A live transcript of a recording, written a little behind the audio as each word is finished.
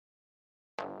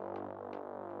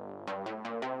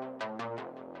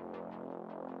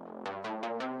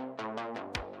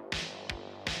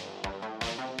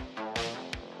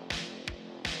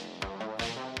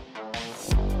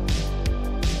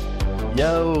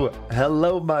Yo,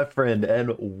 hello, my friend,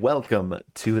 and welcome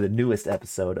to the newest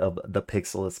episode of the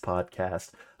Pixelist Podcast,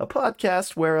 a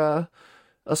podcast where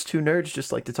us two nerds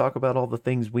just like to talk about all the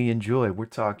things we enjoy. We're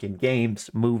talking games,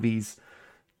 movies,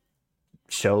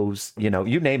 shows, you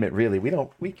name it. Really, we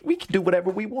can do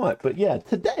whatever we want. But yeah,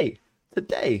 today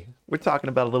we're talking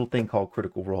about a little thing called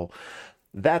Critical Role.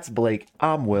 That's Blake.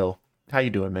 I'm Will. How you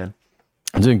doing, man?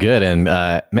 I'm doing good, and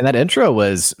man, that intro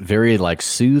was very like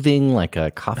soothing, like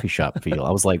a coffee shop feel.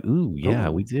 I was like, "Ooh, yeah,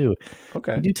 Ooh. we do.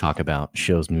 Okay, We do talk about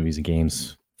shows, movies, and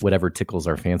games, whatever tickles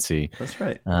our fancy." that's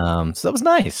right. So that was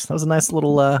nice. That was a nice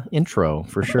little intro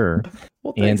for sure.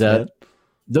 Well, thanks, and man.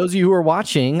 those of you who are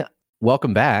watching,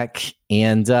 welcome back.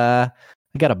 And I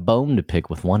got a bone to pick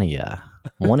with one of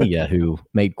you who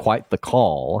made quite the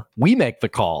call. We make the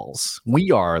calls.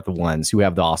 We are the ones who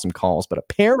have the awesome calls, but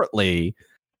apparently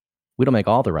we don't make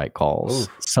all the right calls.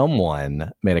 Oof.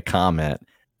 Someone made a comment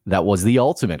that was the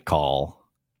ultimate call,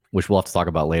 which we'll have to talk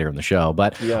about later in the show.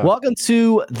 But Yeah. Welcome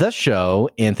to the show,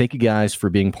 and thank you guys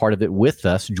for being part of it with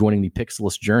us, joining the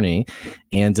Pixelist journey.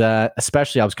 And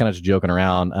especially, I was kind of just joking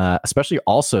around, especially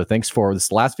also thanks for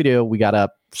this last video. We got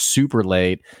up super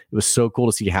late. It was so cool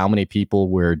to see how many people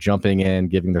were jumping in,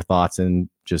 giving their thoughts and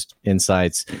just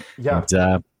insights. Yeah.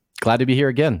 And, glad to be here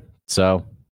again. So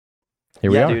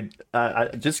here we are. Dude. I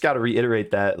just got to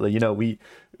reiterate that. We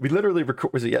literally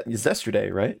was it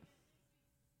yesterday, right?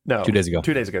 No, 2 days ago.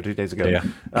 2 days ago. 2 days ago. Yeah.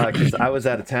 Because I was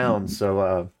out of town,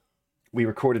 so we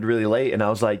recorded really late, and I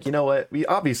was like, you know what? We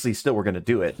obviously still were gonna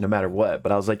do it no matter what.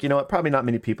 But I was like, you know what? Probably not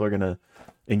many people are gonna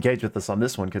engage with us on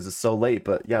this one because it's so late.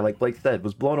 But yeah, like Blake said,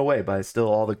 was blown away by still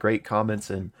all the great comments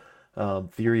and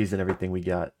theories and everything we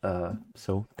got.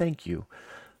 So thank you.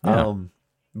 Yeah.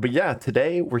 But yeah,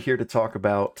 today we're here to talk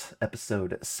about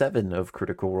episode 7 of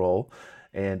Critical Role,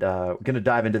 and we're going to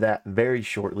dive into that very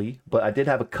shortly. But I did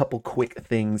have a couple quick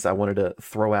things I wanted to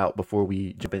throw out before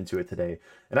we jump into it today.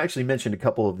 And I actually mentioned a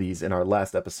couple of these in our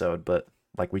last episode, but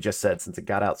like we just said, since it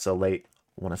got out so late,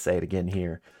 I want to say it again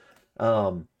here.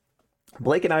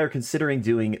 Blake and I are considering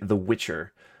doing The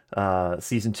Witcher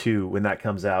season 2 when that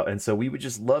comes out, and so we would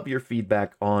just love your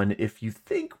feedback on if you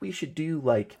think we should do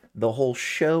like the whole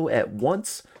show at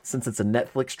once, since it's a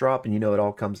Netflix drop and it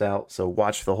all comes out, so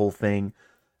watch the whole thing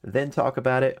then talk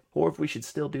about it, or if we should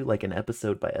still do like an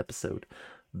episode by episode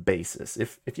basis.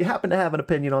 If you happen to have an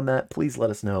opinion on that, please let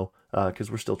us know,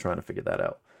 because we're still trying to figure that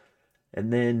out.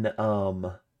 And then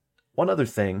one other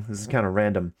thing, this is kind of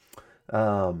random,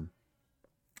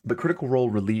 but Critical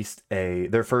Role released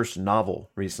their first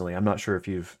novel recently. I'm not sure if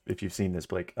you've seen this,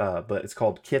 Blake, but it's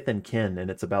called Kith and Kin,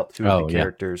 and it's about two of the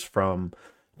characters from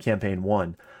Campaign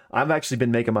 1. I've actually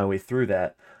been making my way through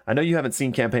that. I know you haven't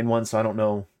seen Campaign 1, so I don't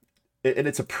know. And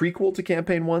it's a prequel to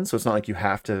Campaign 1, so it's not like you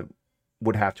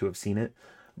would have to have seen it.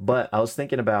 But I was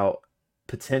thinking about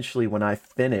potentially when I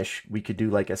finish, we could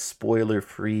do like a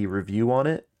spoiler-free review on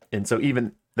it. And so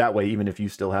even that way, even if you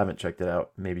still haven't checked it out,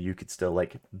 maybe you could still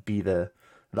like be the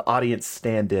audience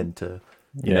stand-in to,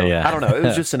 you know. I don't know. It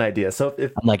was just an idea. So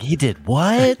if I'm like, he did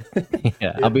what?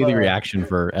 Yeah, I'll be the reaction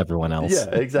for everyone else.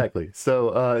 Yeah, exactly.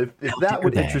 So if that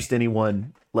would interest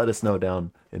anyone, let us know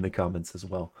down in the comments as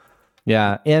well.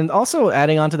 Yeah, and also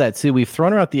adding on to that too, we've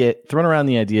thrown around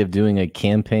the idea of doing a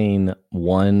Campaign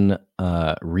 1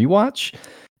 rewatch,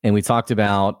 and we talked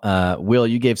about Will.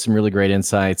 You gave some really great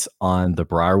insights on the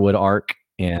Briarwood arc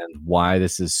and why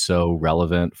this is so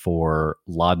relevant for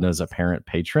Laudna's apparent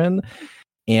patron.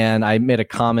 And I made a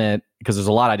comment because there's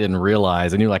a lot I didn't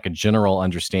realize. I knew like a general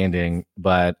understanding,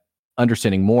 but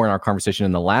understanding more in our conversation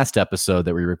in the last episode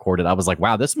that we recorded, I was like,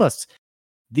 wow,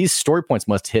 these story points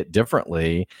must hit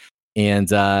differently. And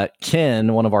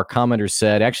Ken, one of our commenters,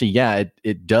 said, actually, yeah,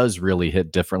 it does really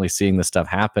hit differently seeing this stuff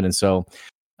happen. And so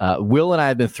Will and I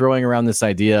have been throwing around this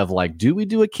idea of like, do we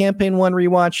do a Campaign 1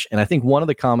 rewatch? And I think one of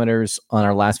the commenters on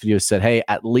our last video said, hey,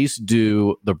 at least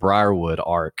do the Briarwood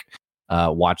arc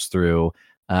watch through.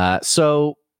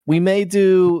 So we may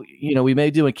do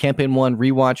a Campaign 1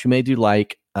 rewatch. We may do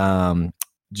like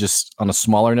just on a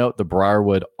smaller note, the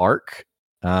Briarwood arc.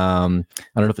 I don't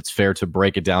know if it's fair to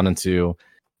break it down into,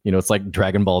 it's like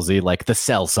Dragon Ball Z, like the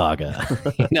Cell Saga.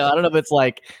 I don't know if it's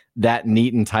like that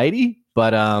neat and tidy,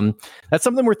 but that's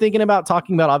something we're thinking about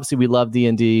talking about. Obviously, we love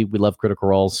D&D, we love Critical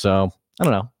Role, so I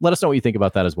don't know. Let us know what you think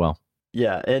about that as well.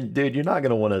 Yeah, and dude, you're not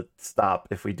gonna want to stop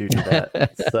if we do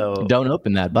that. So don't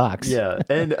open that box. Yeah,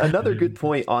 and another good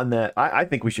point on that, I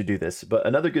think we should do this, but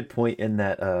another good point in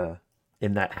that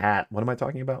hat. What am I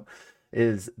talking about?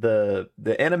 is the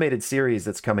animated series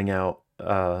that's coming out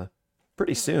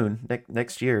pretty soon,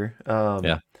 next year.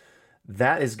 Yeah.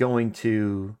 That is going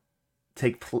to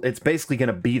it's basically going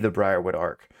to be the Briarwood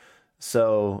arc.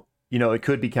 So, it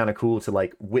could be kind of cool to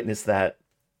like witness that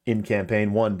in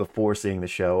campaign one before seeing the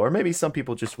show, or maybe some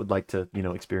people just would like to,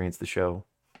 experience the show.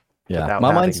 Yeah,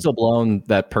 my mind's still blown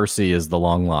that Percy is the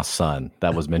long lost son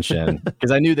that was mentioned,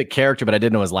 because I knew the character, but I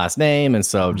didn't know his last name. And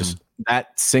so just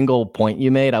that single point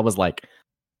you made, I was like,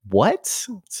 what?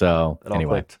 So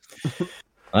anyway.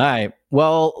 All right.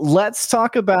 Well, let's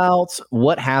talk about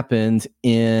what happened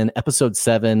in episode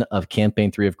 7 of campaign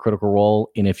 3 of Critical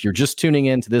Role. And if you're just tuning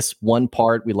into this one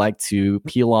part, we like to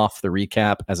peel off the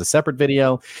recap as a separate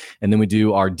video, and then we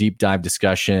do our deep dive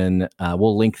discussion.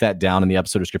 We'll link that down in the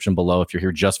episode description below if you're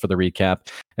here just for the recap.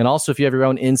 And also, if you have your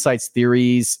own insights,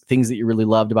 theories, things that you really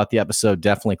loved about the episode,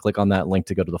 definitely click on that link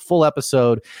to go to the full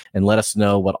episode and let us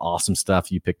know what awesome stuff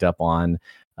you picked up on.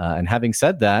 And having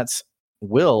said that,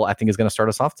 Will, I think, is going to start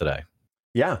us off today.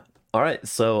 Yeah. All right.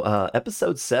 So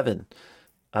episode 7,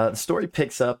 the story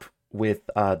picks up with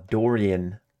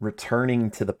Dorian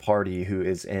returning to the party, who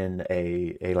is in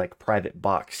a like private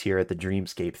box here at the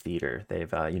Dreamscape Theater. They've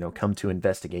come to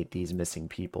investigate these missing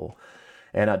people.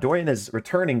 And Dorian is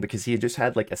returning because he had just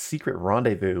had like a secret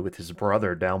rendezvous with his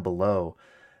brother down below,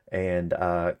 and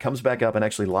comes back up and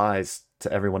actually lies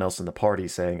to everyone else in the party,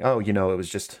 saying, oh, it was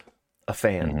just a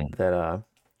fan that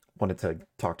wanted to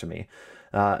talk to me.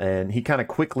 And he kind of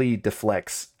quickly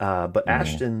deflects, but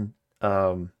Ashton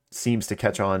seems to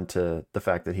catch on to the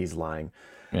fact that he's lying.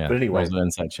 Yeah, but anyway, an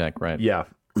inside check, right? Yeah.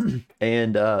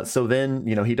 And so then,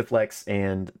 he deflects,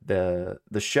 and the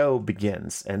show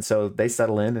begins. And so they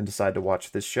settle in and decide to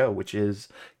watch this show, which is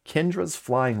Kendra's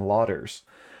Flying Lauders,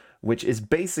 which is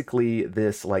basically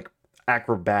this like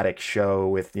acrobatic show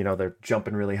with, they're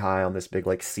jumping really high on this big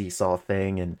like seesaw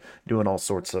thing and doing all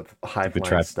sorts of high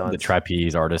flying stunts. The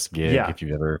trapeze artist gig, if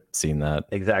you've ever seen that.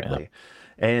 Exactly.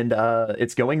 Yeah. And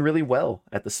it's going really well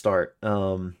at the start,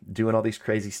 doing all these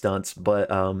crazy stunts, but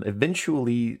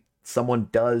eventually someone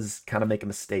does kind of make a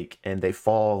mistake, and they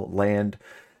land,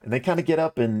 and they kind of get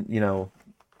up and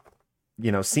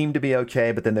seem to be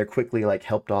okay, but then they're quickly like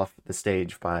helped off the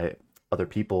stage by other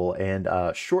people. And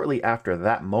shortly after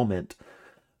that moment,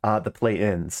 the play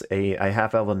ends. A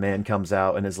half-elven man comes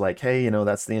out and is like, hey,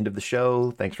 that's the end of the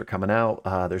show. Thanks for coming out.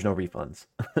 There's no refunds.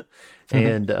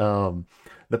 And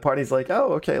the party's like,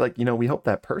 oh, okay. Like, we hope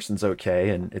that person's okay.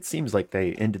 And it seems like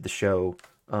they ended the show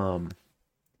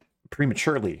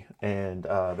prematurely. And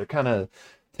they're kind of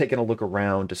taking a look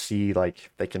around to see like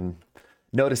if they can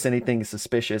notice anything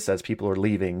suspicious as people are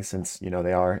leaving, since,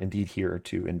 they are indeed here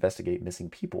to investigate missing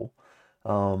people.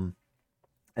 And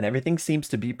everything seems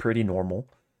to be pretty normal.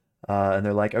 And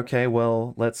they're like, okay,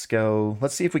 well, let's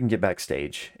see if we can get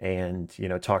backstage and,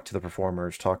 talk to the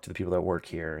performers, talk to the people that work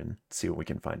here, and see what we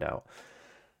can find out.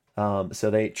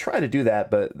 So they try to do that,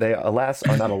 but they, alas,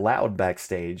 are not allowed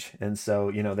backstage. And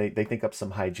so, they think up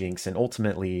some hijinks, and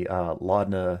ultimately,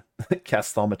 Laudna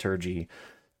casts thaumaturgy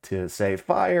to say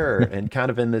fire, and kind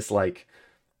of in this, like,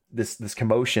 this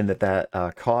commotion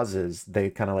that causes, they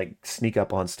kind of like sneak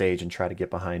up on stage and try to get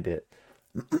behind it.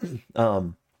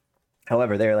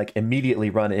 However, they're like immediately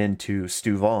run into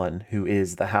Stuvan, who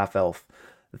is the half elf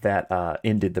that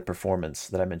ended the performance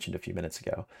that I mentioned a few minutes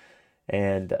ago.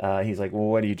 And he's like, well,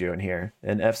 what are you doing here?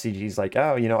 And FCG's like,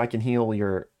 oh, I can heal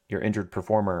your injured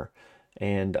performer.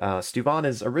 And Stuvan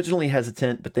is originally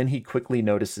hesitant, but then he quickly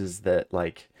notices that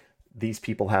like these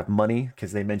people have money,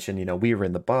 because they mention, we were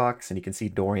in the box, and you can see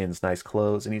Dorian's nice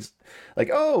clothes, and he's like,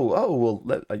 well,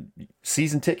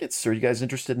 season tickets, are you guys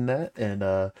interested in that? And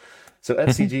so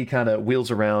FCG kind of wheels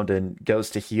around and goes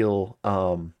to heal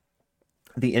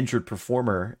the injured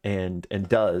performer, and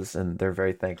does, and they're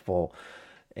very thankful.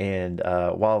 And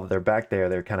while they're back there,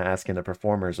 they're kind of asking the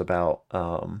performers about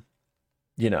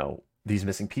these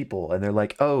missing people, and they're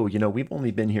like, oh, we've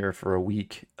only been here for a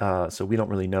week, so we don't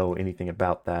really know anything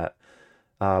about that.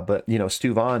 But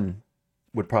Stuvan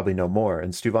would probably know more.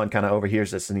 And Stuvan kind of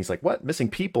overhears this, and he's like, what, missing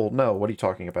people? No, what are you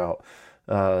talking about?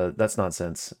 That's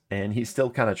nonsense. And he's still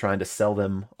kind of trying to sell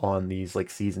them on these like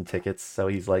season tickets. So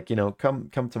he's like, come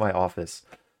to my office,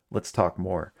 let's talk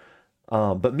more.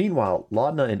 But meanwhile,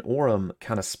 Laudna and Orym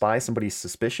kind of spy somebody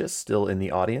suspicious still in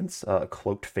the audience, a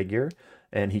cloaked figure,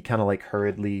 and he kind of like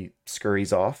hurriedly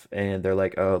scurries off, and they're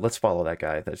like, oh, let's follow that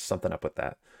guy. There's something up with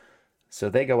that. So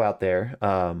they go out there,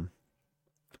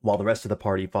 while the rest of the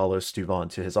party follows Stuvan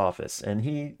to his office. And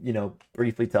he,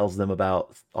 briefly tells them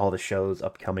about all the shows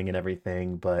upcoming and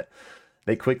everything, but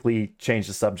they quickly change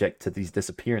the subject to these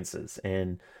disappearances.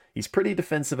 And he's pretty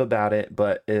defensive about it,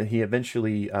 but he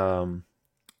eventually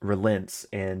relents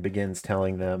and begins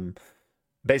telling them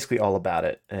basically all about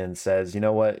it and says, you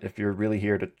know what, if you're really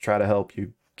here to try to help,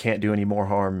 you can't do any more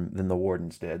harm than the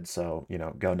wardens did. So,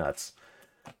 go nuts.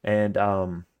 And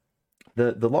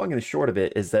the long and the short of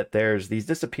it is that there's these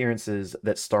disappearances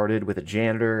that started with a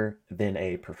janitor, then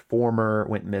a performer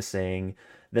went missing,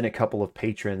 then a couple of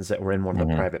patrons that were in one of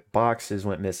the private boxes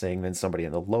went missing, then somebody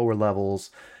in the lower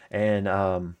levels, and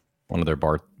one of their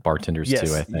bartenders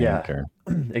too, I think. Yeah,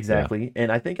 exactly. Yeah.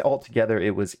 And I think altogether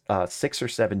it was 6 or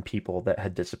 7 people that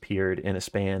had disappeared in a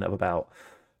span of about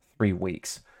 3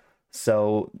 weeks.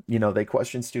 So, they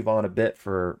questioned Stuvan a bit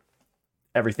for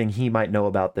everything he might know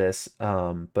about this.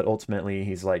 But ultimately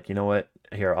he's like, you know what,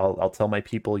 here, I'll tell my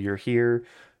people you're here.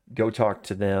 Go talk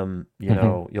to them,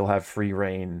 you'll have free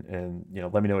reign, and,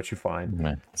 let me know what you find.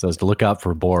 Right. So it's to look out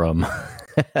for Borum.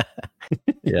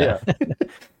 Yeah.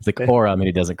 It's like Borum, and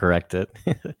he doesn't correct it.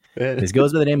 This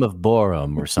goes by the name of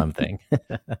Borum or something.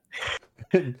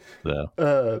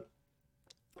 So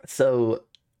so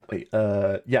he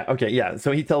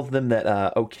tells them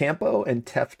that Ocampo and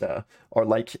Tefta are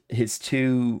like his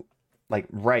two like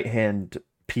right hand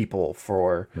people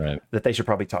that they should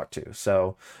probably talk to.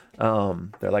 So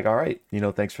they're like, all right,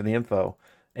 thanks for the info.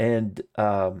 And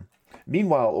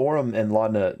meanwhile, Orym and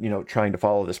Laudna, trying to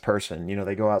follow this person,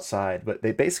 they go outside, but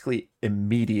they basically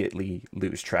immediately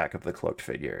lose track of the cloaked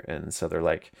figure. And so they're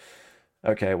like,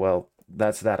 okay, well,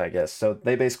 that's that, I guess. So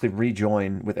they basically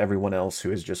rejoin with everyone else who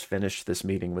has just finished this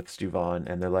meeting with Stuvan,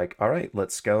 and they're like, all right,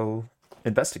 let's go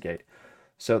investigate.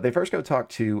 So they first go talk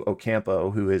to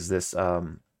Ocampo, who is this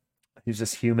he's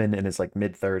this human in his like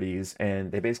mid-30s,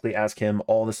 and they basically ask him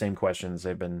all the same questions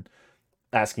they've been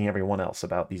asking everyone else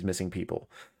about these missing people.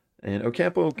 And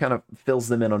Ocampo kind of fills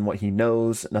them in on what he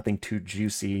knows, nothing too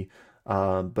juicy,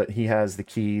 but he has the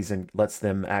keys and lets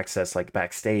them access like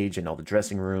backstage and all the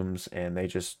dressing rooms, and they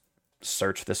just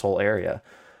search this whole area.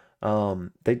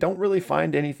 They don't really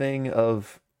find anything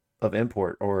of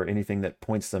import or anything that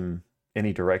points them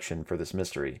any direction for this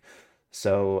mystery.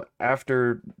 So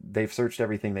after they've searched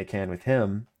everything they can with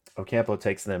him, Ocampo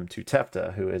takes them to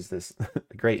Tefta, who is this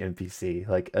great NPC,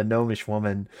 like a gnomish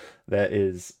woman that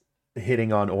is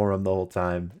hitting on Orym the whole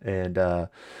time. And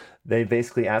they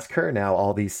basically ask her now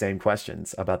all these same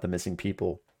questions about the missing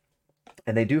people.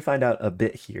 And they do find out a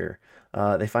bit here.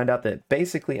 They find out that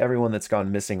basically everyone that's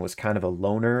gone missing was kind of a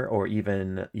loner, or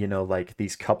even, like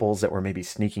these couples that were maybe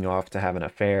sneaking off to have an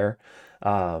affair.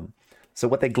 So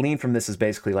what they glean from this is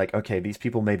basically like, okay, these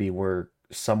people maybe were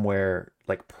somewhere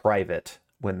like private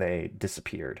when they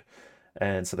disappeared.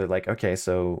 And so they're like, okay,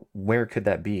 so where could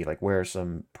that be? Like, where are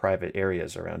some private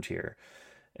areas around here?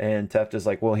 And Tefta's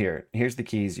like, well, here's the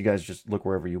keys. You guys just look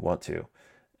wherever you want to.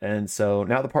 And so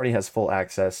now the party has full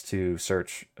access to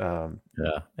search.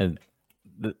 And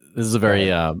this is a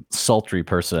very sultry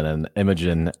person, and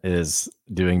Imogen is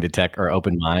doing detect or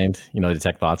open mind,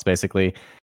 detect thoughts basically.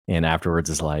 And afterwards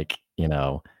is like,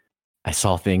 I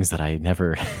saw things that I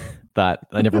never thought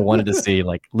I never wanted to see,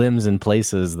 like limbs in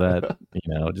places that,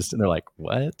 just, and they're like,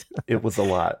 what? It was a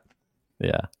lot.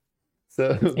 Yeah.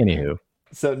 So anywho.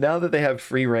 So now that they have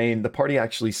free reign, the party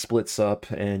actually splits up,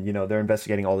 and they're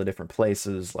investigating all the different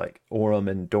places. Like Orym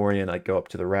and Dorian like go up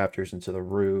to the rafters and to the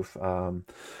roof.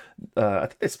 I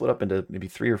think they split up into maybe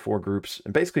 3 or 4 groups,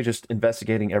 and basically just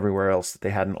investigating everywhere else that they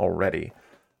hadn't already.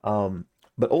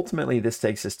 But ultimately, this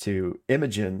takes us to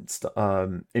Imogen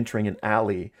entering an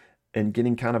alley and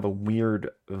getting kind of a weird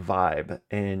vibe.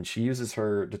 And she uses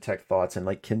her detect thoughts and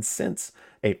like can sense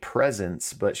a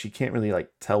presence, but she can't really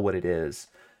like tell what it is.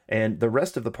 And the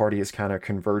rest of the party is kind of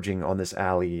converging on this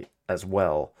alley as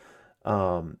well.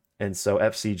 And so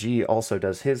FCG also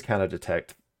does his kind of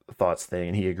detect thoughts thing,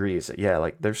 and he agrees that, yeah,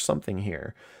 like there's something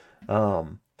here.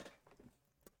 And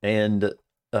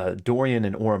Dorian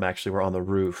and Orym actually were on the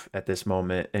roof at this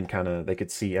moment, and kind of they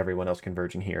could see everyone else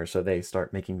converging here. So they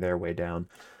start making their way down.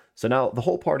 So now the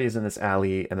whole party is in this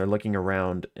alley, and they're looking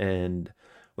around, and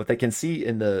what they can see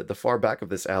in the far back of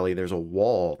this alley, there's a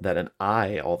wall that an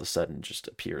eye all of a sudden just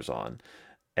appears on.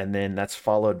 And then that's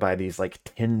followed by these like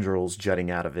tendrils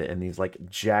jutting out of it and these like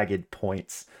jagged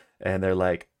points. And they're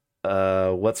like,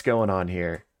 what's going on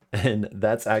here? And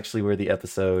that's actually where the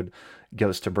episode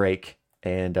goes to break.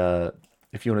 And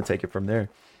if you want to take it from there.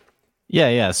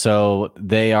 Yeah. So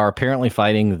they are apparently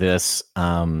fighting this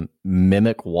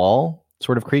mimic wall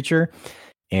sort of creature.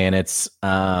 And it's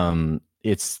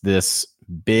this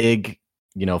big,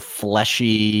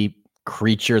 fleshy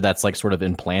creature that's like sort of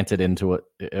implanted into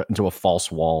a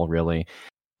false wall, really.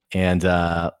 And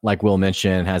like Will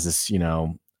mentioned, has this,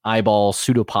 eyeball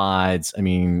pseudopods. I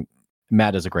mean,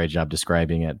 Matt does a great job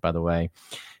describing it, by the way.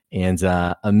 And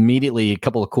immediately, a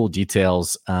couple of cool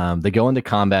details. They go into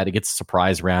combat. It gets a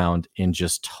surprise round and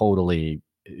just totally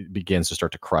begins to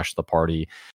start to crush the party.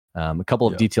 A couple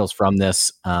of details from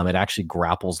this. It actually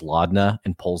grapples Laudna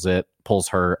and pulls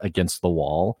her against the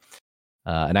wall,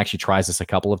 and actually tries this a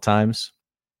couple of times.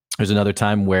 There's another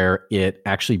time where it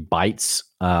actually bites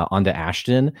onto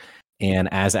Ashton, and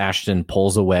as Ashton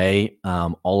pulls away,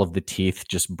 all of the teeth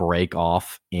just break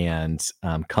off and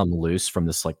come loose from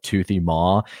this like toothy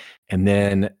maw. And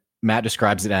then Matt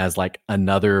describes it as like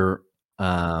another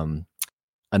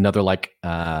like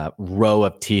row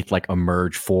of teeth like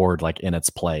emerge forward like in its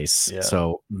place.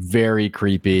 So very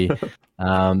creepy.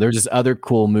 There's this other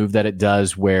cool move that it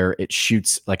does where it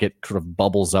shoots, like it sort of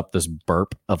bubbles up this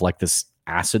burp of like this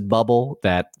acid bubble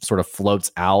that sort of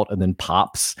floats out and then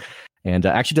pops, and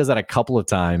actually does that a couple of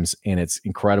times, and it's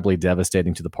incredibly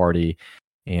devastating to the party.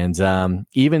 And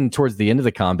even towards the end of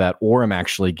the combat, Orym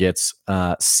actually gets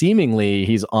seemingly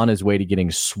he's on his way to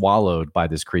getting swallowed by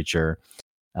this creature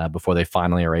before they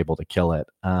finally are able to kill it.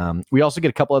 We also get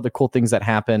a couple other cool things that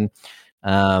happen.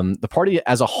 The party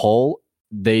as a whole,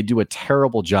 they do a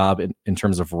terrible job in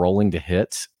terms of rolling to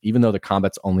hit, even though the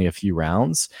combat's only a few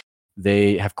rounds.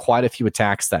 They have quite a few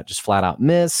attacks that just flat out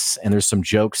miss. And there's some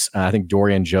jokes. I think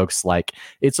Dorian jokes like,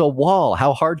 it's a wall.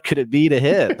 How hard could it be to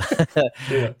hit?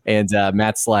 And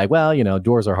Matt's like, well, you know,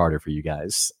 doors are harder for you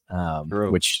guys,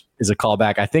 which is a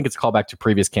callback. I think it's a callback to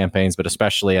previous campaigns, but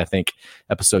especially I think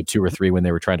episode 2 or 3 when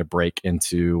they were trying to break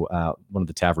into one of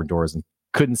the tavern doors and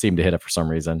couldn't seem to hit it for some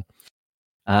reason.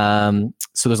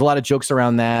 So there's a lot of jokes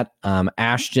around that.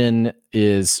 Ashton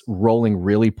is rolling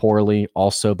really poorly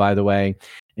also, by the way.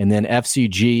 And then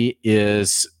FCG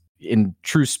is, in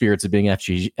true spirits of being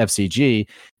FCG,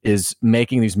 is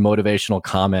making these motivational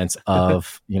comments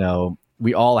of, you know,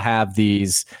 we all have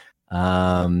these,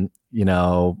 you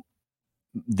know,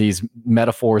 these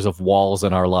metaphors of walls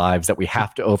in our lives that we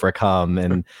have to overcome.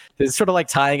 And it's sort of like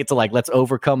tying it to like, let's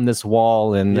overcome this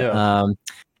wall. And,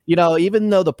 you know, even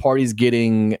though the party's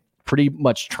getting pretty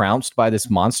much trounced by this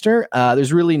monster,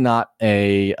 there's really not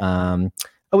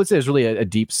I would say there's really a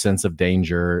deep sense of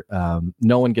danger.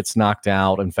 No one gets knocked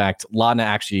out. In fact, Laudna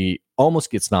actually almost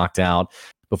gets knocked out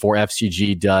before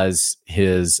FCG does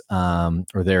his or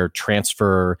their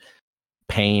transfer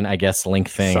pain, I guess, link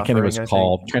thing. I can't remember what it's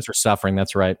called. Transfer suffering,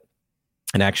 that's right.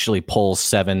 And actually pulls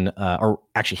 7 or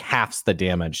actually halves the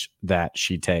damage that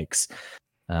she takes,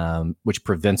 which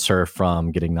prevents her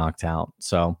from getting knocked out.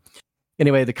 So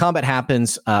anyway, the combat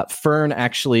happens. Fern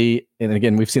actually, and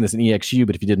again, we've seen this in EXU,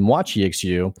 but if you didn't watch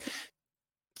EXU,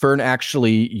 Fern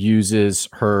actually uses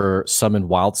her Summon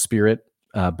Wild Spirit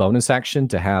bonus action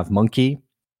to have Monkey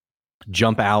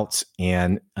jump out,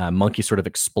 and Monkey sort of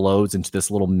explodes into this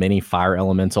little mini fire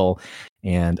elemental.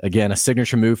 And again, a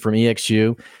signature move from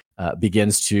EXU,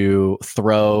 begins to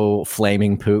throw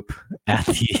flaming poop at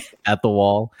the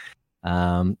wall.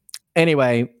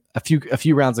 Anyway, a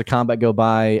few rounds of combat go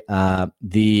by.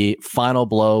 The final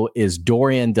blow is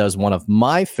Dorian does one of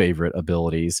my favorite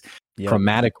abilities,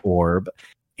 Chromatic Orb,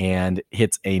 and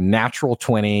hits a natural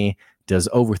 20, does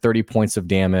over 30 points of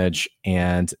damage,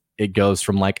 and it goes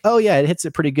from like, oh yeah, it hits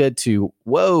it pretty good to,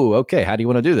 whoa, okay, how do you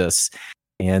want to do this?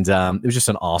 And it was just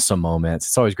an awesome moment.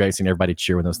 It's always great seeing everybody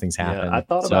cheer when those things happen. Yeah, I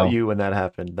thought about you when that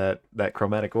happened, that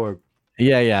Chromatic Orb.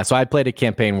 Yeah. So I played a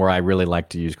campaign where I really like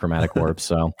to use Chromatic Orb.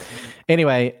 So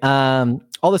anyway,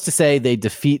 all this to say, they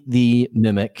defeat the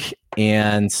Mimic,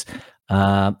 and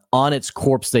on its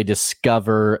corpse, they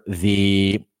discover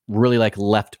the really like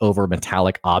leftover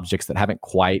metallic objects that haven't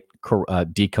quite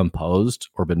decomposed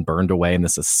or been burned away in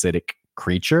this acidic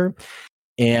creature.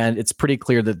 And it's pretty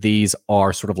clear that these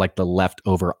are sort of like the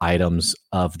leftover items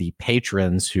of the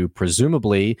patrons who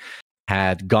presumably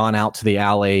had gone out to the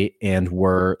alley and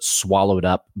were swallowed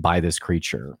up by this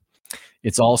creature.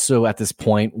 It's also at this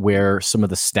point where some of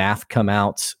the staff come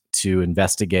out to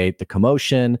investigate the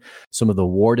commotion. Some of the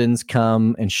wardens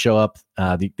come and show up.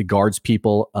 The guards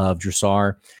people of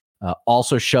Drusar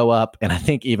also show up. And I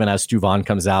think even as Stuvan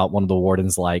comes out, one of the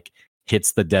wardens like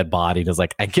hits the dead body and is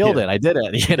like, I killed it. I did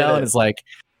it. You know, and it's like,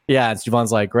 yeah. And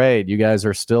Stuvan's like, great. You guys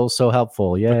are still so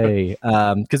helpful. Yay.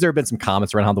 Because there have been some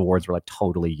comments around how the wards were like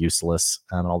totally useless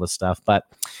and all this stuff. But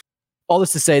all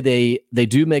this to say, they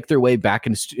do make their way back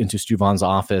into Stuvan's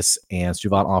office, and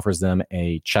Stuvan offers them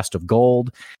a chest of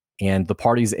gold, and the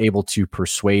party's able to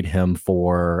persuade him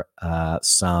for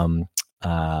some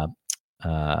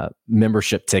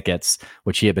membership tickets,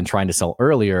 which he had been trying to sell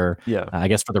earlier. Yeah. I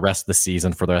guess for the rest of the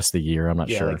season, for the rest of the year. I'm not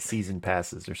sure. Like season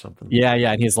passes or something. Yeah.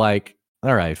 And he's like,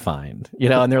 all right, fine. You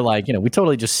know, and they're like, you know, we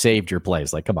totally just saved your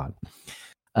place. Like, come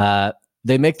on.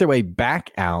 They make their way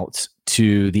back out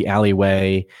to the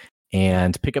alleyway,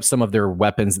 and pick up some of their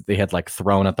weapons that they had like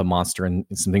thrown at the monster and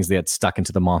some things they had stuck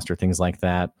into the monster, things like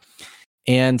that.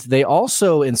 And they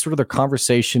also, in sort of their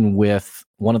conversation with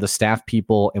one of the staff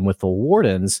people and with the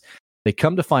wardens, they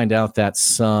come to find out that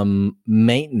some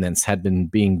maintenance had been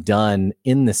being done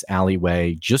in this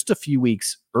alleyway just a few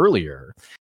weeks earlier.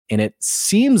 And it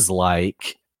seems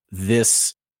like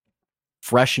this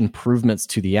fresh improvements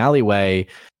to the alleyway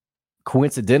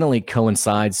coincidentally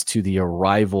coincides to the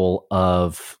arrival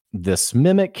of this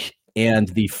mimic and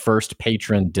the first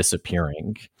patron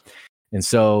disappearing. And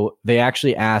so they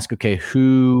actually ask, okay,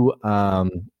 who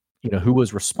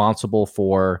was responsible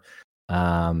for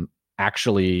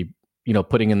actually,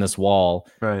 putting in this wall.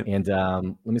 Right. And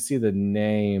let me see the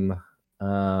name.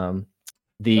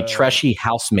 The Treshy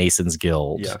House Masons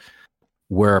Guild,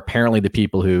 were apparently the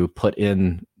people who put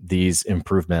in these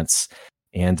improvements.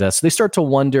 And so they start to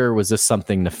wonder, was this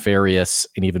something nefarious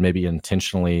and even maybe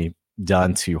intentionally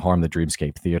done to harm the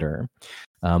Dreamscape Theater?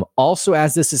 Also,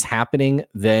 as this is happening,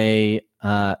 they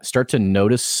start to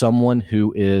notice someone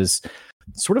who is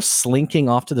sort of slinking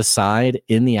off to the side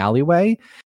in the alleyway.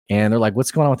 And they're like,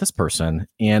 what's going on with this person?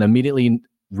 And immediately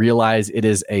realize it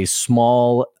is a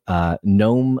small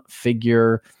gnome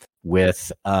figure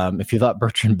with, if you thought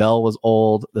Bertrand Bell was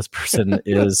old, this person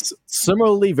is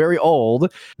similarly very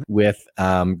old, with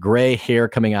gray hair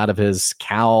coming out of his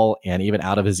cowl and even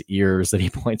out of his ears that he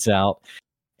points out.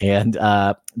 And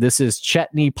this is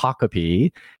Chetney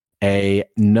Pokapy, a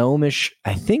gnomish,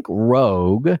 I think,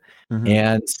 rogue. Mm-hmm.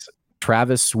 And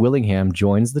Travis Willingham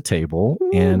joins the table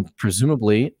and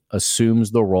presumably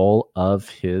assumes the role of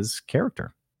his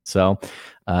character. So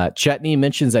Chetney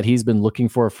mentions that he's been looking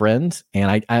for a friend,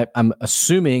 and I'm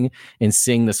assuming in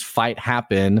seeing this fight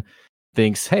happen,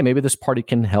 thinks, hey, maybe this party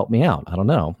can help me out. I don't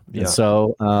know. Yeah. And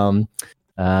so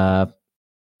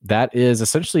that is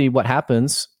essentially what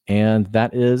happens, and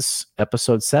that is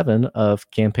episode 7 of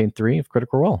campaign 3 of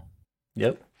Critical Role.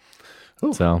 Yep.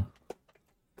 Ooh. So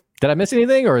did I miss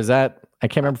anything, or is that, I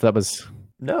can't remember if that was...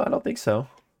 No, I don't think so.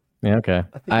 Yeah, okay.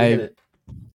 I think we hit it.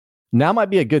 Now might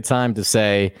be a good time to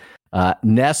say,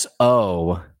 Ness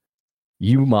O,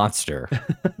 you monster.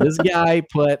 This guy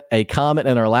put a comment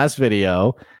in our last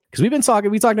video, because we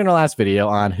talked in our last video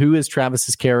on who is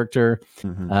Travis's character.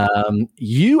 Mm-hmm.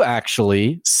 You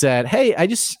actually said, hey, I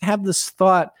just have this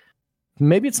thought,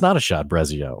 maybe it's not Ashad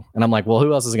Brezio. And I'm like, well,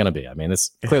 who else is it going to be? I mean,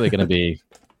 it's clearly going to be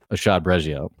Ashad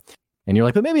Brezio. And you're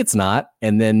like, but maybe it's not.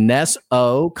 And then Ness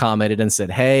O commented and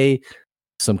said, hey,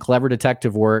 some clever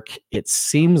detective work. It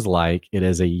seems like it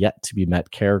is a yet to be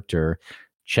met character,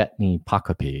 Chetney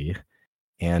Pokapy.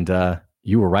 And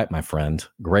you were right, my friend.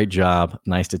 Great job.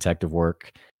 Nice detective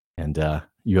work. And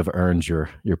you have earned your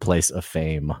place of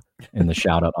fame in the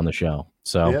shout out on the show.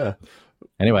 So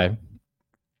anyway,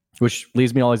 which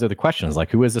leads me all these other questions,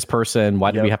 like, who is this person? Why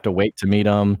did we have to wait to meet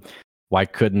him? Why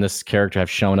couldn't this character have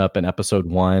shown up in episode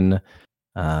 1?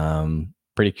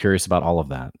 Pretty curious about all of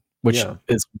that. Which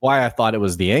is why I thought it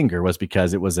was the anger, was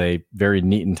because it was a very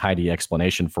neat and tidy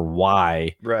explanation for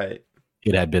why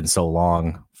it had been so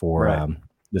long for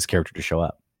this character to show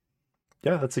up.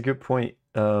 Yeah, that's a good point.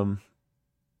 I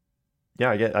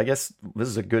guess this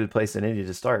is a good place in India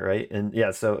to start, right? And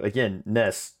so again,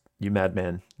 Ness, you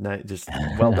madman, just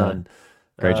well done.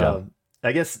 Great job.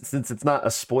 I guess since it's not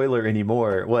a spoiler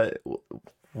anymore,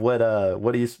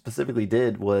 what he specifically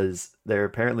did was they're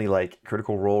apparently like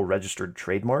Critical Role registered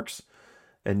trademarks,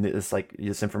 and it's like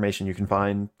this information you can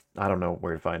find. I don't know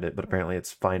where to find it, but apparently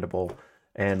it's findable.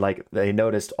 And like they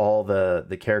noticed all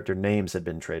the character names had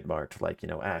been trademarked, like,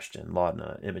 Ashton,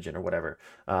 Laudna, Imogen, or whatever,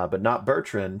 but not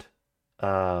Bertrand,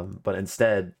 but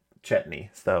instead Chetney.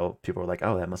 So people were like,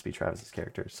 oh, that must be Travis's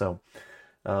character. So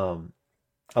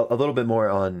a little bit more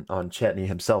on Chetney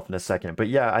himself in a second, but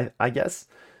I guess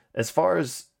as far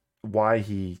as why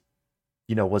he,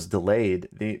 was delayed,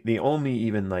 the only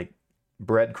even like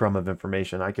breadcrumb of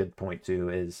information I could point to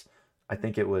is, I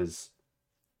think it was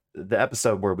the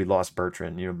episode where we lost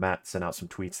Bertrand. Matt sent out some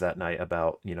tweets that night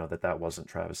about, that wasn't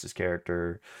Travis's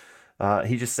character.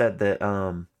 He just said that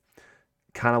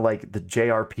kind of like the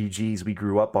JRPGs we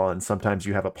grew up on, sometimes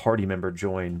you have a party member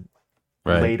join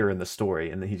later in the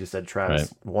story, and then he just said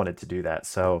Travis wanted to do that.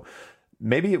 So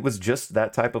maybe it was just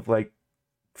that type of like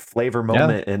flavor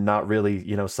moment and not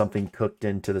really, something cooked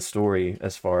into the story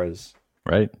as far as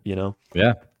maybe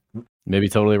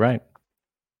totally right.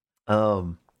 But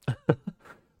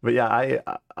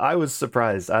I was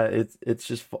surprised.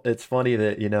 It's funny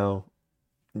that,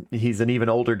 he's an even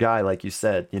older guy, like you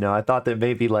said. I thought that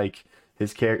maybe like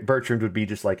his character Bertrand would be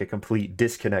just like a complete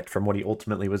disconnect from what he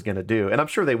ultimately was going to do. And I'm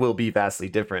sure they will be vastly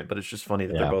different, but it's just funny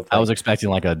that they're both. I was expecting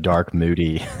like a dark,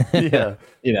 moody, yeah,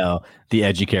 the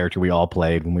edgy character we all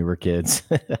played when we were kids.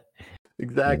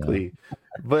 exactly.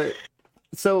 But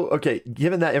so, okay,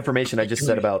 given that information I just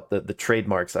said about the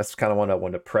trademarks, that's kind of what I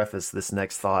want to preface this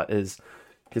next thought is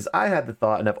because I had the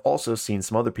thought, and I've also seen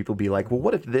some other people be like, well,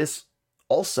 what if this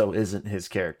also isn't his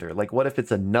character? Like, what if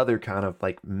it's another kind of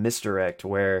like misdirect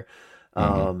where,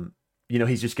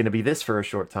 he's just going to be this for a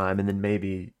short time, and then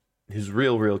maybe his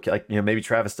real, like, maybe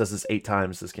Travis does this 8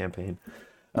 times this campaign,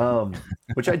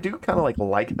 which I do kind of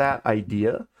like that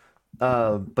idea.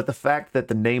 But the fact that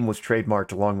the name was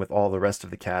trademarked along with all the rest of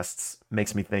the casts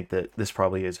makes me think that this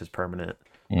probably is his permanent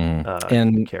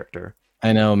and character.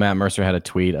 I know Matt Mercer had a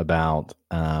tweet about,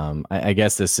 I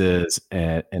guess this is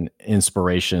an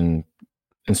inspiration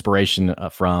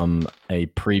from a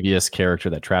previous character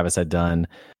that Travis had done,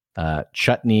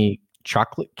 Chutney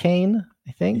Chocolate Cane,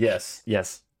 I think. Yes.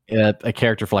 A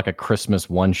character for like a Christmas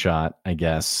one shot, I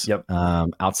guess. Yep.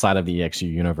 Outside of the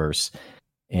EXU universe.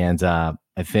 And I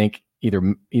think either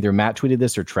Matt tweeted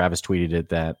this or Travis tweeted it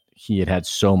that he had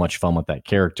so much fun with that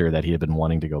character that he had been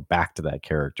wanting to go back to that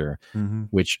character,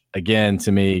 which again,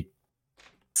 to me,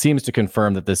 seems to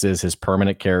confirm that this is his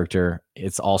permanent character.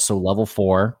 It's also level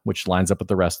 4, which lines up with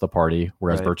the rest of the party,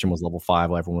 whereas Bertrand was level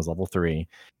 5, everyone was level 3.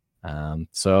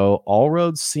 So all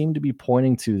roads seem to be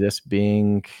pointing to this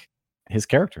being his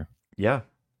character. Yeah.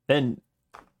 And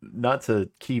not to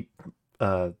keep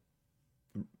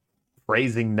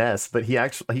praising Ness, but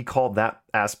he called that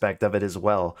aspect of it as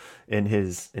well in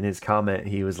his comment.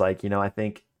 He was like, I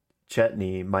think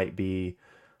Chetney might be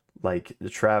like the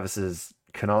Travis's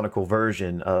canonical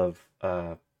version of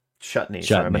Chutney.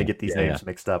 Sorry, I'm going to get these names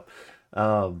mixed up.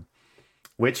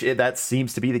 That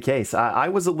seems to be the case. I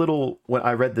was a little, when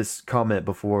I read this comment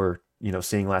before,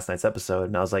 seeing last night's episode,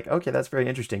 and I was like, okay, that's very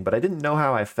interesting, but I didn't know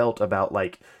how I felt about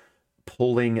like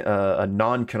pulling a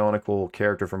non-canonical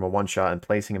character from a one shot and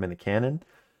placing him in the canon.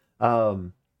 But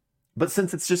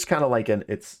since it's just kind of like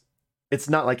it's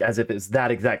not like as if it's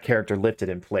that exact character lifted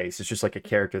in place. It's just like a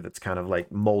character that's kind of like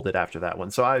molded after that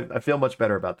one. So I feel much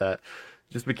better about that.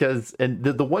 Just because, and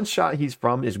the one shot he's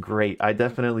from is great. I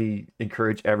definitely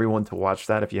encourage everyone to watch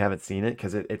that if you haven't seen it,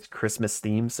 because it's Christmas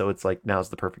themed, so it's like now's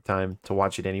the perfect time to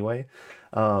watch it anyway.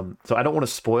 So I don't want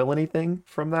to spoil anything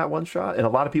from that one shot, and a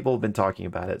lot of people have been talking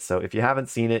about it. So if you haven't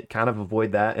seen it, kind of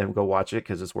avoid that and go watch it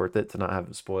because it's worth it to not have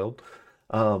it spoiled.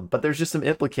 But there's just some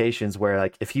implications where,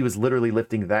 like, if he was literally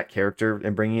lifting that character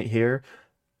and bringing it here,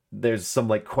 there's some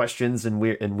like questions and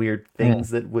weird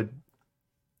things that would.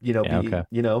 But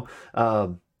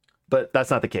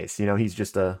that's not the case. He's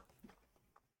just an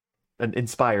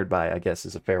inspired by, I guess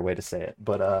is a fair way to say it.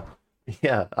 But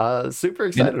super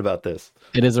excited about this.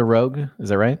 It is a rogue, is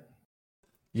that right?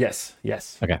 Yes.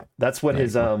 Okay. That's what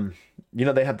his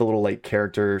they have the little like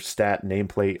character stat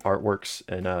nameplate artworks,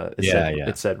 and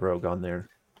it said rogue on there.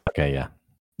 Okay,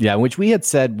 yeah, which we had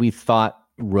said we thought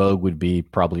rogue would be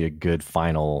probably a good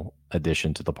final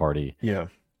addition to the party. Yeah.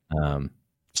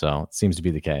 So it seems to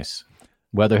be the case.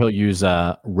 Whether he'll use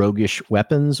roguish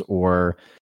weapons or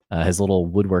his little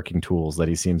woodworking tools that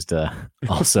he seems to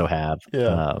also have.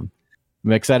 I'm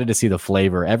excited to see the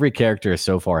flavor. Every character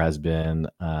so far has been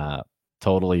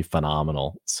totally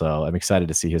phenomenal. So I'm excited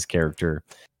to see his character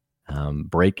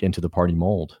break into the party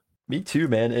mold. Me too,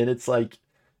 man. And it's like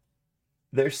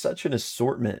there's such an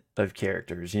assortment of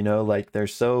characters, like they're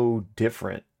so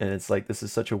different. And it's like this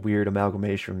is such a weird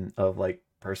amalgamation of like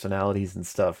personalities and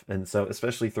stuff, and so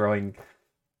especially throwing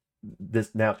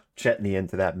this now Chetney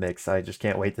into that mix, I just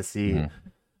can't wait to see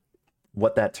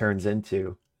what that turns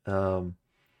into. But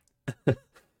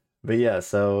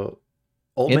so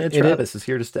old man Travis is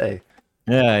here to stay.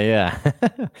 Yeah.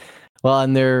 Well,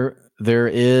 and there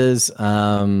is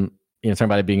talking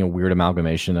about it being a weird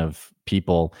amalgamation of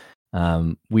people.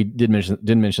 We didn't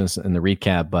mention this in the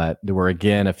recap, but there were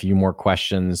again a few more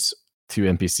questions to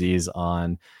NPCs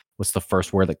on what's the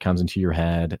first word that comes into your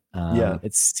head.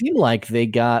 It seemed like they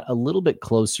got a little bit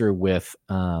closer with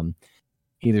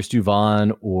either Stu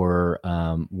Vaughn or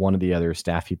one of the other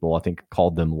staff people, I think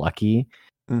called them Lucky.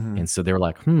 And so they were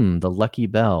like, the Lucky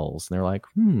Bells. And they're like,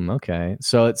 okay.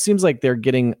 So it seems like they're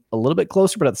getting a little bit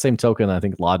closer, but at the same token, I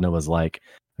think Laudna was like,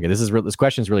 okay, this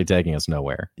question is really taking us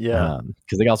nowhere. Yeah.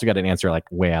 Because they also got an answer like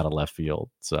way out of left field.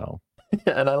 So.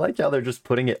 And I like how they're just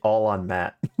putting it all on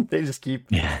Matt. They just keep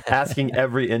asking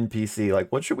every NPC,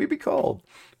 like, what should we be called?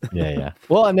 Yeah.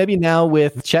 Well, and maybe now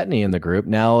with Chetney in the group,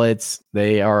 now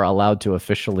they are allowed to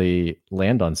officially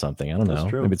land on something. I don't know. That's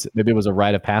true. Maybe it was a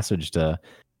rite of passage to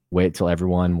wait till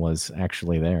everyone was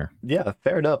actually there. Yeah,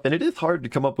 fair enough. And it is hard to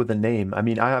come up with a name. I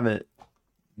mean, I haven't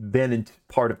been in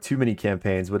part of too many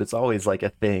campaigns, but it's always like a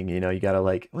thing, you know, you gotta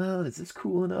like, well, is this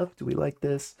cool enough? Do we like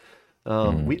this?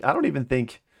 Mhm. I don't even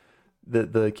think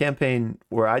the campaign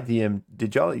where I DM, you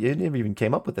didn't even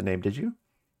came up with the name, did you?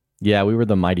 Yeah, we were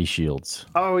the Mighty Shields.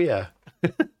 Oh yeah. Yeah,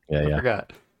 I yeah.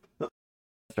 forgot.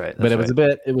 That's right. But That's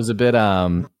it was a bit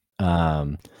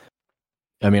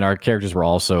I mean, our characters were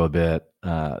also a bit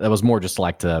that was more just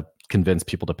like to convince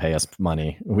people to pay us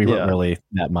money. We weren't Yeah. really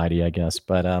that mighty, I guess.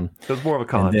 But So it's more of a and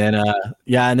con. then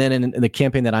and then in the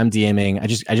campaign that I'm DMing,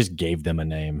 I just gave them a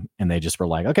name and they just were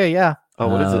like, okay, yeah. Oh,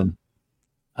 what is it?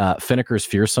 Finnicker's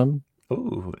Fearsome.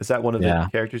 Oh, is that one of the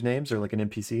characters' names or like an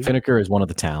NPC? Finnicker is one of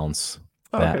the towns.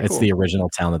 Oh, okay, It's cool. the original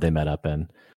town that they met up in.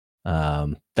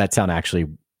 That town actually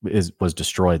was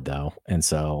destroyed though, and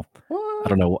so What? I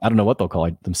don't know what they'll call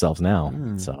themselves now.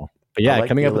 So, but yeah, like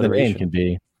coming the up with a name alliteration. can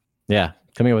be,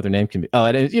 coming up with a name can be. Oh,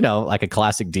 and it, you know, like a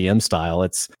classic DM style.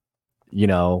 It's, you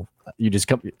know, you just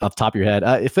come off the top of your head.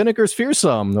 Finnicker's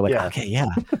Fearsome. They're like, Yeah. okay, yeah.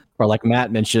 Or like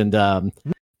Matt mentioned,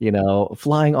 you know,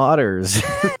 flying otters.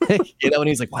 You know, and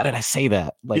he's like, why did I say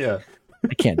that? Like, Yeah.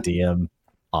 I can't DM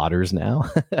otters now.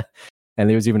 And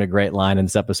there was even a great line in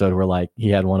this episode where like he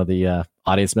had one of the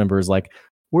audience members like,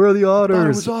 where are the I thought it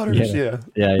otters? was otters. Yeah.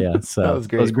 Yeah. So That was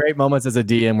great. those great moments as a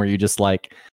DM where you just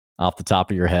like off the top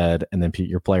of your head, and then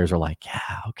your players are like, yeah,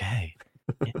 okay.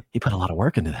 He put a lot of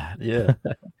work into that. Yeah.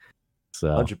 So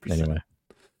 100%. anyway,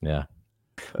 yeah.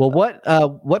 Well,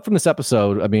 what from this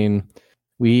episode? I mean,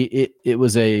 it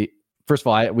was a, first of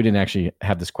all, we didn't actually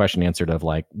have this question answered of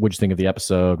like, what'd you think of the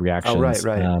episode, reactions? Oh,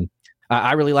 right.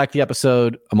 I really liked the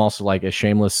episode. I'm also like a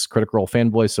shameless Critical Role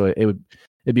fanboy, so it'd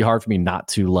be hard for me not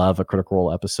to love a Critical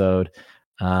Role episode.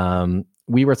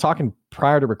 We were talking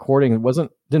prior to recording.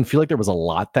 Didn't feel like there was a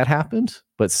lot that happened,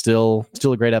 but still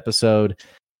a great episode.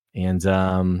 And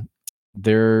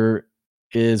there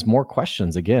is more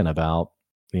questions again about,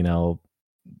 you know,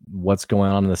 what's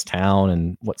going on in this town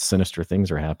and what sinister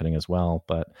things are happening as well.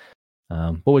 But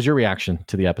what was your reaction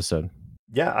to the episode?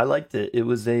 Yeah, I liked it. It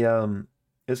was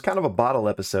it was kind of a bottle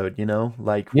episode, you know,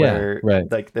 like where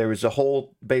like there was a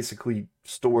whole basically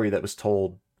story that was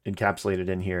told encapsulated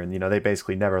in here, and you know they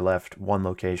basically never left one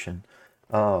location.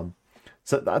 So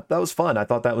that was fun. I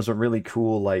thought that was a really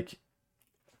cool like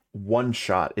one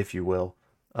shot, if you will.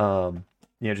 You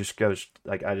know, just goes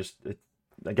like I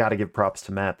got to give props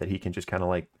to Matt that he can just kind of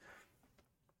like,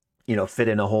 you know, fit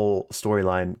in a whole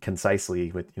storyline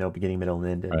concisely with, you know, beginning, middle,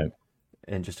 and end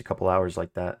in just a couple hours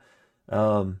like that.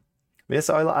 Yeah,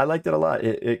 so I liked it a lot.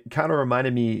 It kind of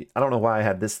reminded me, I don't know why I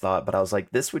had this thought, but I was like,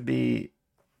 this would be,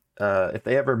 if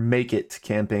they ever make it to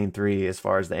campaign 3 as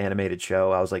far as the animated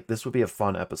show, I was like, this would be a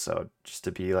fun episode just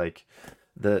to be like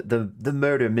the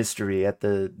murder mystery at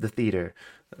the theater.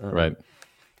 Right.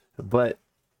 But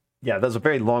yeah, that was a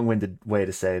very long-winded way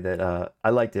to say that I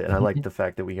liked it, and I liked the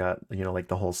fact that we got, you know, like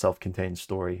the whole self-contained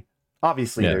story.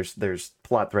 Obviously, there's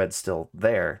plot threads still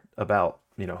there about,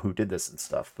 you know, who did this and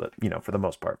stuff, but you know, for the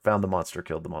most part, found the monster,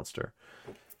 killed the monster.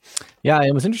 Yeah,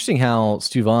 it was interesting how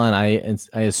Stu Vaughn, I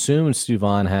assumed Stu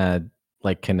Vaughn had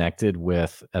like connected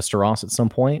with Esteros at some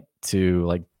point to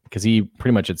like, because he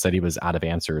pretty much had said he was out of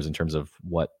answers in terms of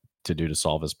what to do to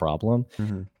solve his problem.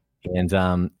 Mm-hmm.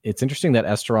 And it's interesting that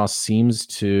Esteros seems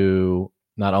to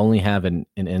not only have an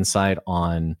insight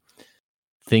on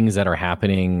things that are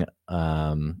happening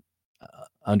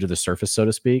under the surface, so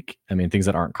to speak. I mean, things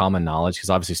that aren't common knowledge, because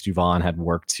obviously Stu Vaughn had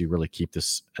worked to really keep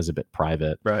this as a bit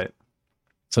private. Right.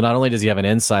 So not only does he have an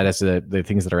insight as to the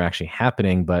things that are actually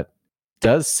happening, but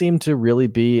does seem to really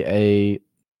be a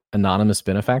anonymous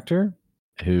benefactor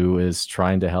who is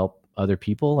trying to help other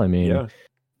people. I mean,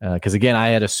 because again, I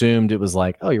had assumed it was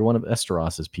like, oh, you're one of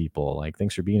Esteros's people. Like,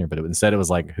 thanks for being here. But instead, it was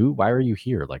like, why are you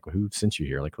here? Like, who sent you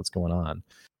here? Like, what's going on?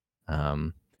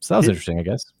 So that was interesting, I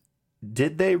guess.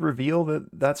 Did they reveal that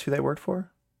that's who they worked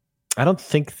for? I don't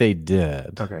think they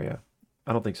did. Okay, yeah.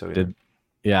 I don't think so either.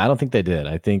 I don't think they did.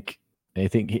 I think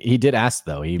he did ask,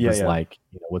 though. He was like,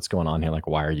 you know, what's going on here? Like,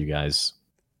 why are you guys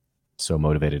so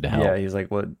motivated to help? Yeah, he's like,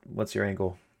 what's your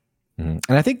angle? Mm-hmm.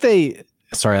 And I think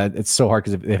sorry, it's so hard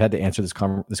because they've had to answer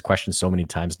this question so many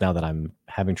times now that I'm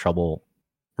having trouble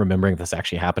remembering if this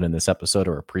actually happened in this episode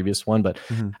or a previous one. But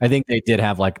I think they did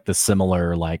have like the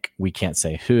similar, like, we can't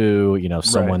say who, you know,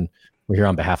 someone, we're here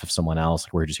on behalf of someone else.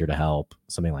 Like, we're just here to help,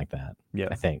 something like that. Yeah,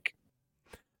 I think.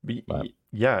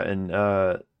 Yeah,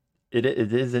 and it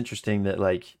is interesting that,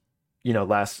 like, you know,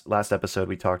 last episode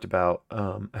we talked about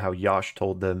how Yash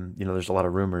told them, you know, there's a lot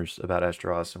of rumors about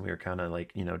Esteros, and we were kind of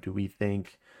like, you know, do we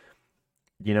think,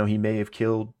 you know, he may have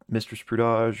killed Mistress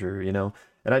Prudage, or, you know,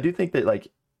 and I do think that, like,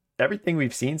 everything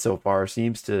we've seen so far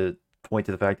seems to point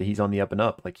to the fact that he's on the up and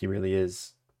up. Like he really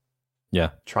is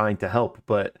Yeah. trying to help.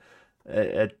 But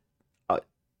uh, uh,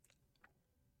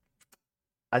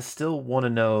 I still want to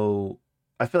know.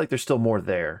 I feel like there's still more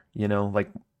there. You know, like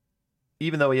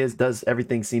even though he is does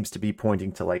everything seems to be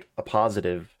pointing to like a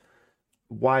positive.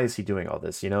 Why is he doing all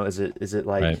this? You know, is it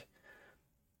like Right.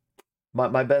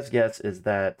 my best guess is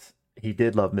that he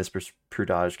did love Miss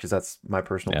Prudage because that's my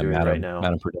personal Yeah. theory right now.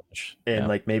 Madame Prudence. And Yeah.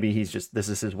 like maybe he's just this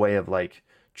is his way of like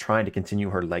trying to continue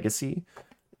her legacy.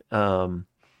 Um,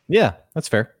 Yeah. That's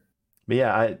fair. but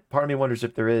yeah, part of me wonders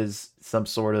if there is some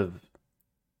sort of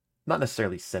not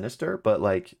necessarily sinister, but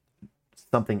like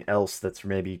something else that's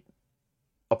maybe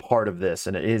a part of this,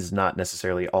 and it is not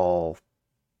necessarily all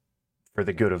for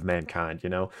the good of mankind, you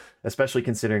know? Especially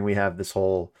considering we have this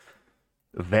whole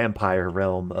vampire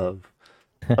realm of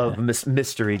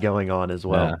mystery going on as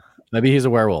well. Yeah. Maybe he's a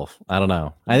werewolf. I don't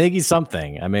know. I think he's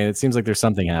something. I mean, it seems like there's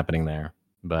something happening there,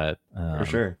 but For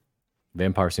sure.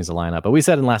 vampire seems to line up. But we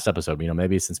said in last episode, you know,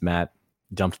 maybe since Matt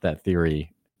dumped that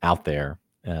theory out there,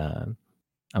 I'm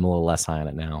a little less high on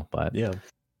it now. But Yeah.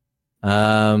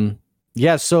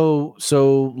 yeah.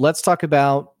 So let's talk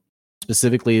about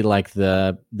specifically like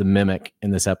the mimic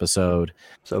in this episode.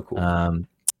 So cool.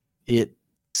 It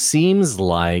seems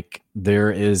like there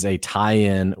is a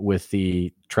tie-in with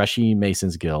the Treshy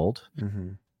Masons Guild.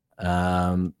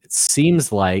 It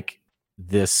seems like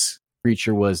this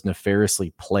creature was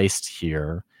nefariously placed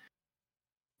here,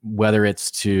 whether it's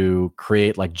to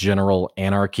create like general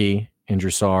anarchy in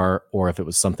Drusar, or if it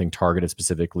was something targeted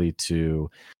specifically to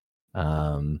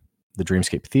the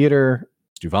Dreamscape Theater,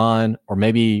 Stuvan, or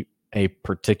maybe a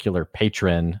particular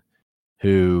patron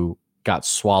who got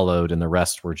swallowed and the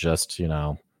rest were just, you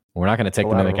know, we're not going to take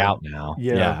the mimic out now.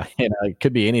 Yeah. You know, it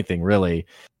could be anything really.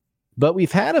 But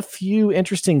we've had a few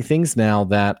interesting things now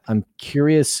that I'm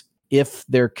curious if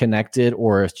they're connected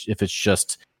or if it's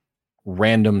just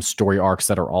random story arcs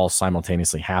that are all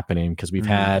simultaneously happening. Because we've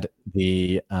had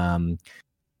the,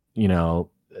 you know,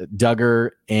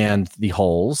 Duggar and the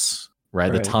holes,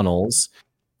 right? The tunnels.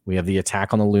 We have the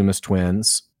attack on the Loomis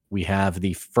twins. We have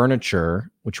the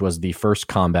furniture, which was the first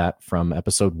combat from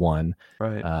episode 1.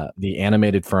 Right. The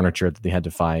animated furniture that they had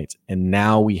to fight. And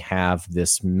now we have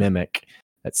this mimic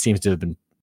that seems to have been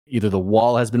either the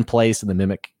wall has been placed and the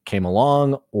mimic came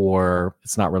along, or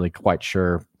it's not really quite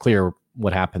clear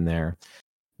what happened there.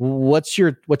 What's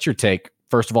your take,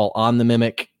 first of all, on the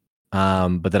mimic?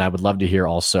 But then I would love to hear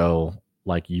also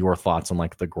like your thoughts on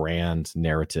like the grand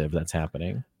narrative that's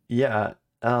happening. Yeah.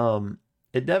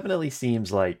 It definitely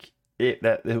seems like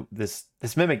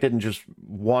this mimic didn't just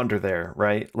wander there,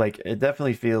 right? Like it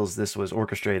definitely feels this was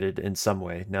orchestrated in some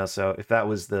way. Now, so if that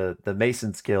was the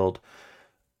Masons Guild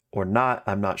or not,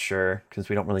 I'm not sure because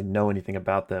we don't really know anything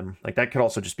about them. Like that could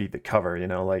also just be the cover, you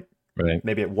know, like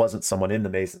maybe it wasn't someone in the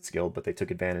Masons Guild, but they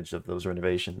took advantage of those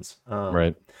renovations.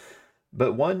 Right.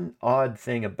 But one odd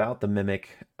thing about the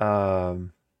mimic,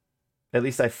 at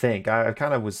least I think I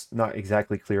kind of was not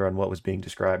exactly clear on what was being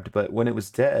described, but when it was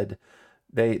dead,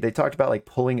 they talked about like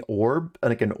pulling an orb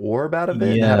out of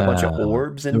it. Yeah, and had a bunch of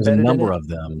orbs embedded there was a number in it of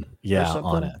them. Yeah,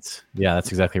 on it. Yeah, that's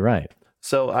exactly right.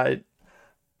 So I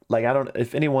don't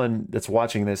if anyone that's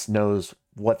watching this knows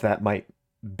what that might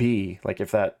be, like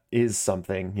if that is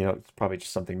something, you know, it's probably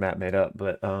just something Matt made up,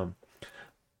 but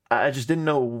I just didn't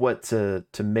know what to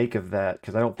make of that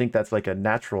because I don't think that's like a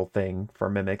natural thing for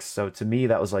mimics. So to me,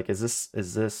 that was like, is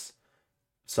this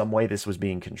some way this was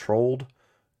being controlled,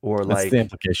 or That's like the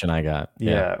implication I got.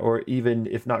 Yeah, or even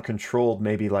if not controlled,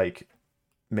 maybe like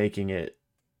making it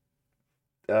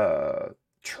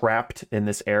trapped in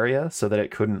this area so that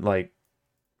it couldn't like.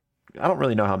 I don't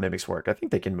really know how mimics work. I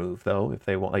think they can move though if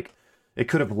they want. Like it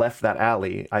could have left that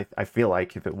alley. I feel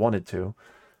like if it wanted to.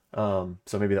 So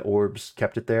maybe the orbs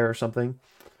kept it there or something.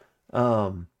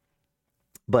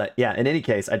 But yeah, in any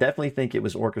case, I definitely think it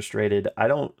was orchestrated. I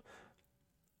don't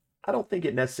think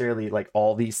it necessarily like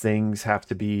all these things have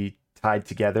to be tied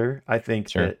together. I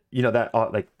think that, you know, that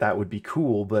like that would be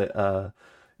cool, but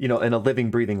you know, in a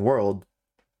living, breathing world,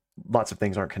 lots of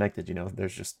things aren't connected, you know,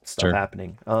 there's just stuff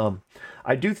happening.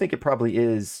 I do think it probably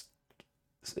is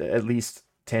at least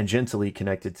tangentially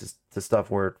connected to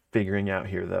stuff we're figuring out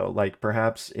here though. Like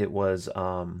perhaps it was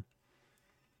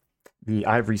the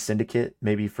Ivory Syndicate,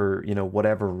 maybe for, you know,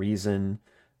 whatever reason,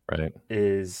 it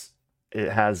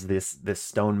has this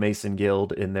stonemason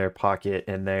guild in their pocket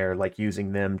and they're like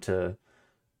using them to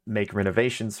make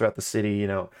renovations throughout the city. You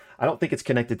know, I don't think it's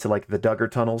connected to like the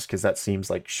Duggar tunnels because that seems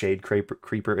like Shade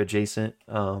Creeper adjacent.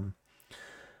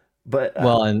 But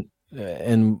well,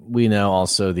 and we know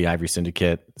also the Ivory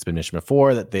Syndicate, it's been mentioned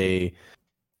before that they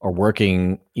are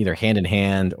working either hand in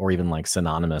hand or even like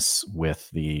synonymous with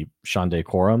the Shande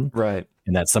Quorum, Right.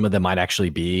 and that some of them might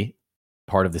actually be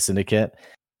part of the syndicate.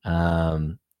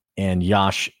 And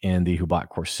Yash and the Hubat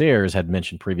Corsairs had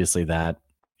mentioned previously that,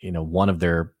 one of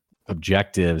their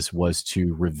objectives was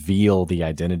to reveal the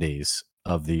identities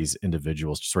of these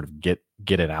individuals, to sort of get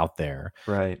it out there.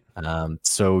 Right.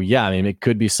 So yeah, I mean, it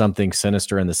could be something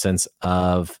sinister in the sense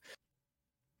of,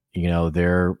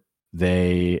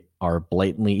 they are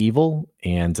blatantly evil,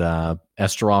 and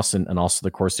Esteros and also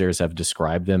the Corsairs have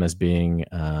described them as being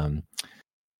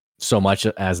so much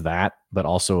as that, but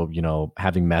also,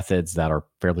 having methods that are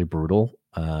fairly brutal.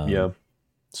 Yeah.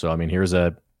 So, I mean, here's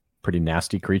a pretty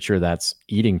nasty creature that's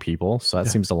eating people. So that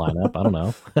seems to line up. I don't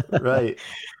know. Right.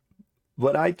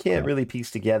 What I can't really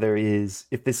piece together is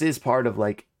if this is part of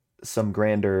like some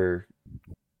grander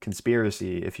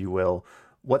conspiracy, if you will,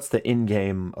 what's the end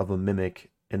game of a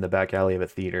mimic in the back alley of a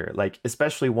theater? Like,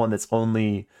 especially one that's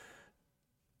only,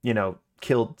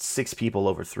 killed 6 people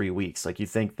over 3 weeks. Like, you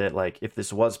think that like if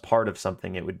this was part of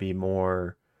something, it would be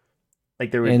more like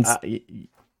there would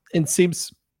and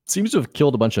seems to have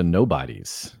killed a bunch of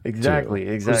nobodies. Exactly.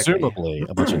 Presumably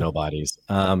a bunch of nobodies,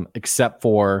 except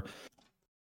for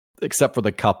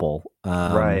the couple,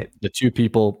 right. The 2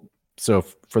 people. So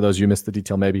for those you missed the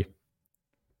detail, maybe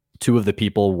 2 of the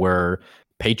people were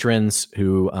patrons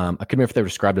who I couldn't remember if they were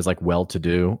described as like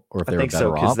well-to-do or if they were better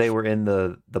off. Because they were in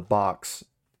the box.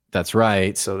 That's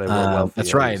right. So they were wealthy.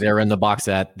 That's right. They were in the box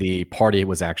that the party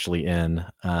was actually in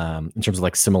terms of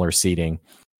like similar seating.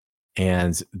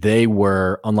 And they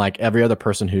were, unlike every other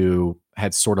person who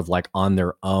had sort of like on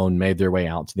their own made their way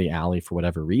out to the alley for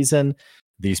whatever reason,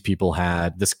 this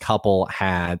couple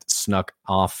had snuck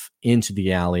off into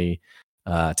the alley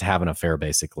to have an affair,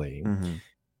 basically. Mm-hmm.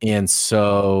 And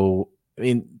so, I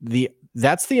mean,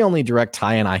 that's the only direct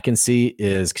tie-in I can see,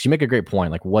 is because you make a great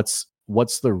point. Like, what's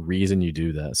the reason you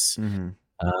do this?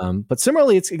 Mm-hmm. But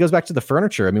similarly, it goes back to the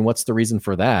furniture. I mean, what's the reason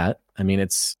for that? I mean,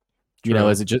 it's,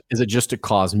 is it just to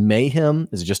cause mayhem?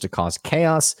 Is it just to cause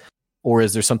chaos? Or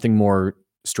is there something more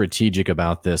strategic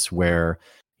about this where,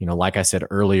 like I said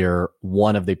earlier,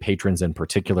 one of the patrons in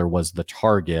particular was the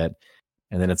target.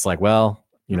 And then it's like, well,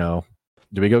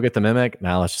 do we go get the mimic?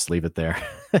 Now let's just leave it there,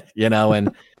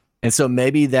 and so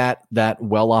maybe that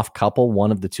well-off couple,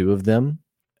 one of the 2 of them,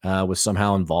 was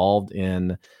somehow involved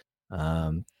in,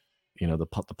 the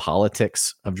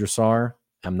politics of Dressar.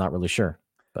 I'm not really sure,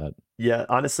 but yeah,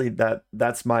 honestly,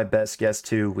 that's my best guess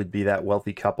too, would be that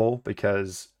wealthy couple,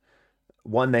 because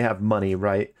 1, they have money,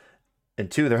 right? And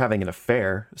 2, they're having an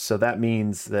affair. So that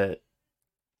means that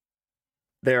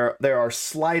there are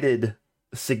slighted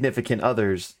significant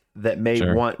others that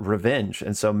may want revenge.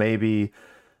 And so maybe,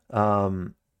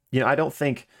 I don't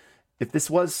think if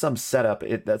this was some setup,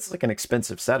 that's like an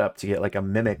expensive setup to get like a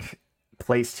mimic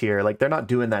placed here. Like, they're not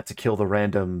doing that to kill the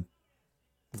random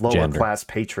lower class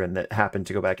patron that happened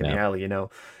to go back in the alley.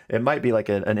 It might be like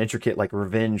an intricate like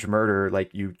revenge murder,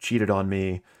 like you cheated on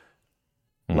me,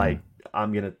 like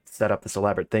I'm gonna set up this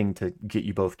elaborate thing to get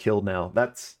you both killed now.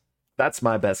 That's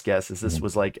my best guess, is this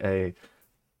was like a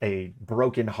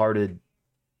broken hearted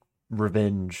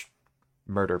revenge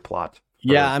murder plot.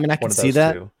 Yeah, I mean, I could see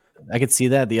that. I could see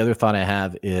that. The other thought I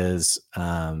have is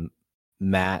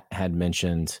Matt had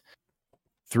mentioned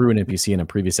through an NPC in a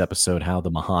previous episode how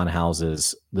the Mahan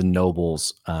houses, the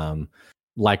nobles,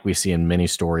 like we see in many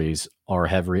stories, are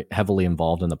heavily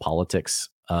involved in the politics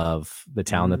of the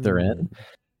town that they're in.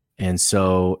 And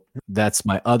so that's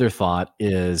my other thought,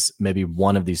 is maybe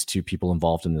one of these 2 people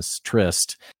involved in this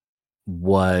tryst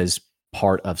was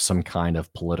part of some kind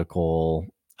of political,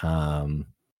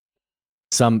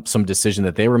 some decision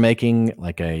that they were making,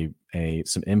 like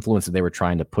some influence that they were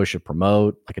trying to push or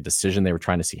promote, like a decision they were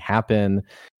trying to see happen,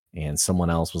 and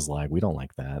someone else was like, we don't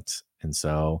like that. And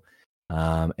so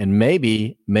and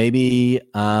maybe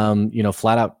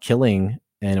flat out killing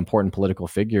an important political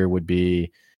figure would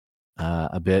be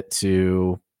a bit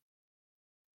too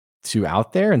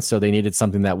out there, and so they needed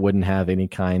something that wouldn't have any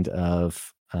kind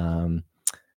of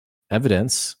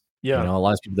evidence. A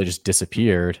lot of people, they just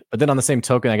disappeared. But then on the same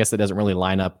token, I guess that doesn't really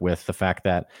line up with the fact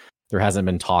that there hasn't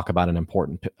been talk about an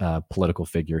important political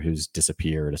figure who's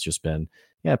disappeared. It's just been,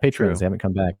 patrons, they haven't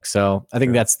come back. So I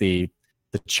think that's the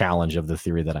challenge of the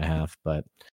theory that I have. But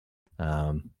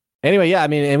anyway, I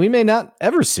mean, and we may not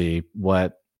ever see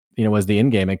what, was the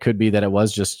end game. It could be that it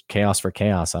was just chaos for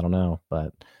chaos. I don't know.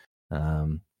 But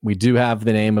we do have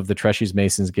the name of the Treshies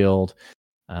Masons Guild.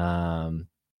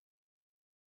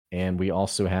 And we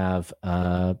also have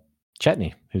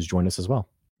Chetney, who's joined us as well.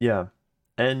 Yeah.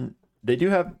 And they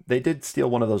did steal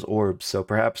one of those orbs. So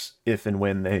perhaps if and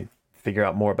when they figure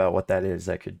out more about what that is,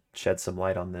 that could shed some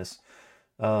light on this.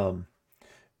 Um,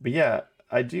 but yeah,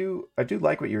 I do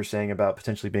like what you were saying about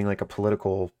potentially being like a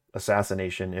political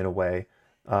assassination in a way.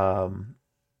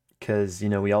 Because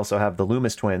we also have the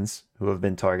Loomis twins who have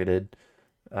been targeted.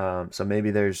 So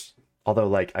maybe there's, although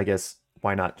like I guess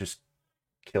why not just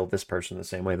kill this person the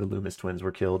same way the Loomis twins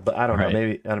were killed? But I don't know. Right.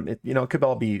 Maybe it could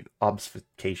all be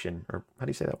obfuscation, or how do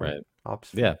you say that word? Right.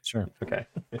 Yeah, sure. Okay.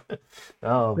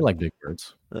 We like big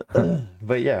words.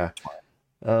 But yeah.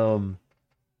 Um,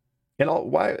 and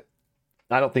why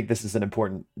I don't think this is an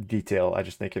important detail. I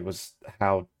just think it was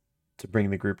how to bring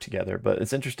the group together. But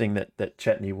it's interesting that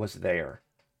Chetney was there.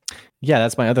 Yeah,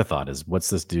 that's my other thought is what's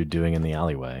this dude doing in the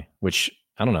alleyway? Which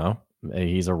I don't know.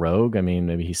 Maybe he's a rogue. I mean,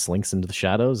 maybe he slinks into the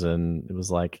shadows and it was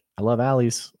like, I love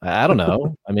alleys. I don't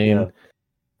know. I mean, Yeah.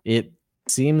 it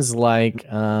seems like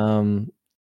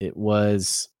it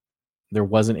was there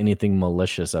wasn't anything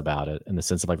malicious about it in the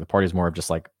sense of like the party's more of just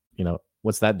like,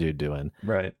 what's that dude doing?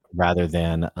 Right. Rather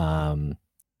than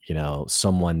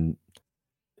someone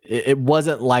it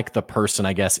wasn't like the person,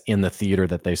 I guess, in the theater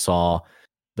that they saw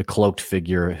the cloaked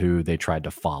figure who they tried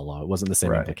to follow. It wasn't the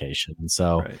same Right. implication. And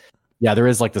so Right. yeah, there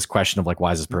is like this question of like,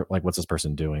 why is this like what's this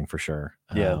person doing for sure?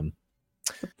 Yeah.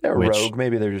 They're rogue.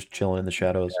 Maybe they're just chilling in the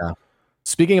shadows. Yeah.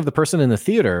 Speaking of the person in the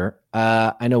theater,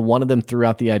 I know one of them threw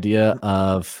out the idea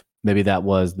of maybe that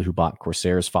was the Hubat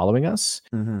Corsairs following us.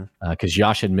 Because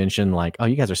Yash had mentioned like, oh,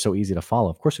 you guys are so easy to follow.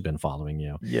 Of course we've been following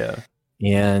you. Yeah.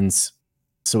 And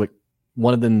so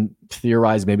one of them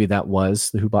theorized maybe that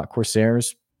was the Hubat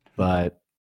Corsairs, but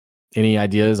any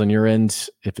ideas on your end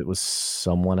if it was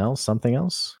someone else, something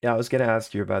else? Yeah, I was going to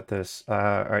ask you about this.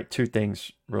 All right, two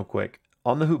things real quick.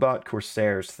 On the Hubat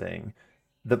Corsairs thing,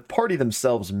 the party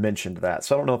themselves mentioned that.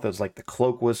 So I don't know if it was like the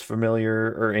cloak was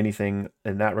familiar or anything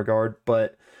in that regard,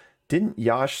 but didn't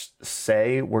Yash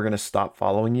say we're going to stop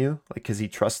following you? Like, because he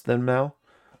trusts them now?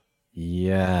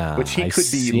 Yeah. Which he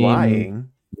could be lying.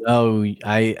 No,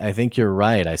 I think you're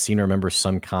right. I seem to remember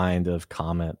some kind of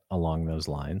comment along those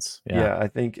lines. Yeah, I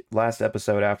think last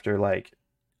episode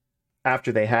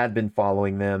after they had been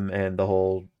following them and the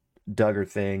whole Duggar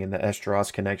thing and the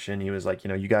Esdras connection, he was like,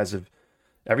 you guys have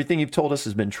everything you've told us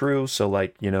has been true. So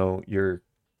like, you're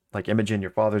like Imogen,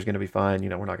 your father's going to be fine.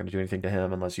 We're not going to do anything to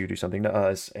him unless you do something to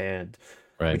us. And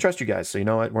we trust you guys. So you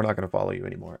know what? We're not going to follow you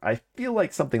anymore. I feel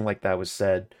like something like that was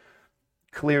said.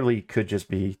 Clearly could just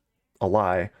be a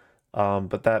lie.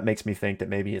 But that makes me think that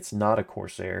maybe it's not a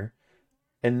Corsair.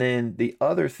 And then the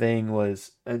other thing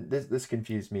was, and this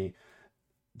confused me.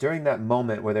 During that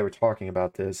moment where they were talking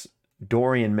about this,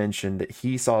 Dorian mentioned that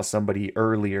he saw somebody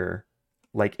earlier,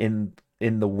 like in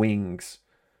the wings.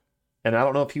 And I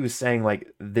don't know if he was saying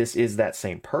like this is that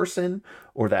same person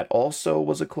or that also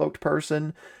was a cloaked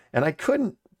person. And I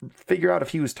couldn't figure out if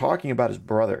he was talking about his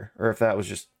brother or if that was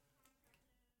just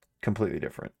completely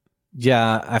different.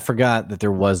 Yeah, I forgot that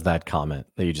there was that comment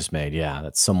that you just made. Yeah,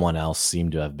 that someone else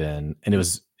seemed to have been,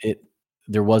 and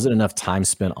there wasn't enough time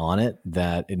spent on it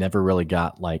that it never really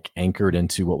got like anchored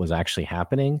into what was actually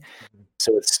happening.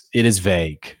 So it is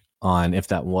vague on if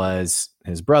that was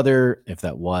his brother, if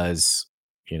that was,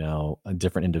 a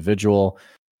different individual,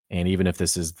 and even if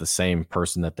this is the same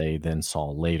person that they then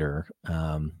saw later.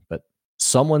 But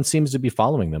someone seems to be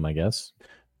following them, I guess.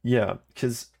 Yeah,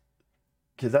 because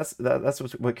that's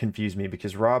what confused me,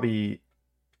 because Robbie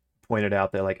pointed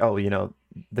out that like, oh,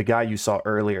 the guy you saw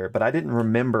earlier, but I didn't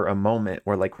remember a moment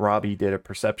where like Robbie did a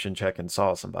perception check and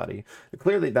saw somebody.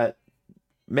 Clearly that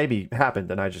maybe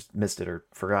happened and I just missed it or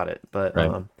forgot it. But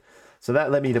right. So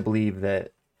that led me to believe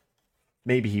that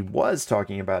maybe he was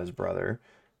talking about his brother,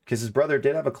 because his brother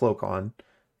did have a cloak on.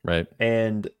 Right.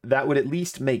 And that would at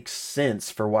least make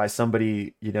sense for why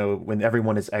somebody, when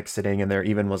everyone is exiting and there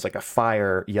even was like a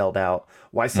fire yelled out,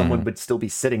 why someone would still be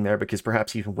sitting there, because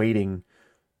perhaps he's waiting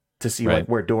to see like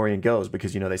where Dorian goes,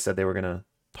 because, they said they were going to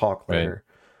talk later.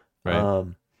 Right.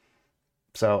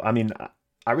 So, I mean,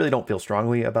 I really don't feel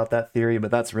strongly about that theory, but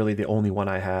that's really the only one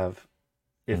I have.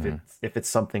 If it's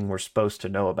something we're supposed to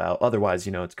know about. Otherwise,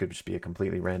 it could just be a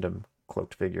completely random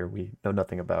cloaked figure we know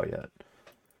nothing about yet.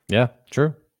 Yeah,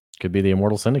 true. Could be the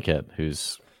Immortal Syndicate,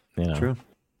 who's true.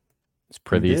 Is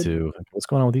privy to what's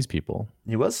going on with these people.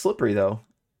 He was slippery though.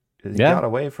 He got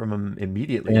away from him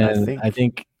immediately. And I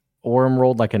think Orem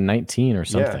rolled like a 19 or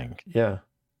something. Yeah.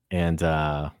 And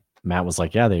Matt was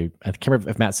like, I can't remember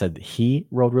if Matt said he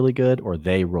rolled really good or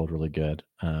they rolled really good.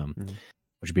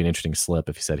 Which would be an interesting slip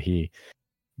if he said he.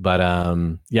 But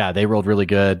they rolled really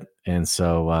good. And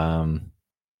so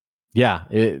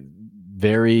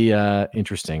very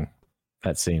interesting,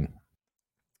 that scene.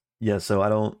 Yeah,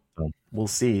 so we'll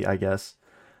see, I guess.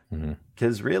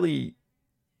 Because really,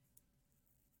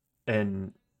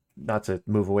 And not to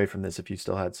move away from this, if you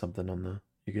still had something on the,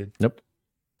 you good? Nope.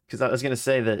 Because I was going to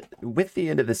say that with the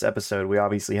end of this episode, we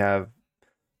obviously have,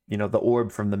 the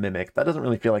orb from the mimic. That doesn't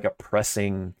really feel like a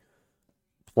pressing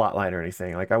plot line or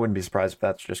anything. Like, I wouldn't be surprised if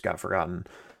that's just got forgotten.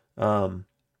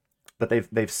 But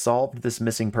they've solved this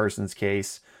missing persons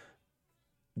case.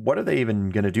 What are they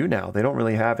even going to do now? They don't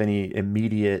really have any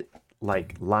immediate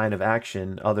like line of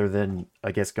action other than,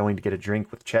 I guess, going to get a drink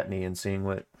with Chetney and seeing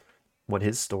what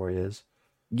his story is.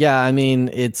 Yeah, I mean,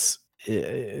 it's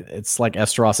like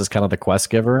Esteros is kind of the quest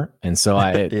giver, and so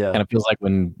it Yeah. kind of feels like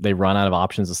when they run out of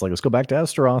options, it's like, let's go back to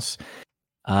Esteros.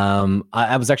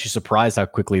 I was actually surprised how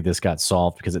quickly this got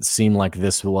solved, because it seemed like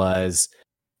this was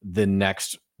the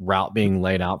next route being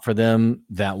laid out for them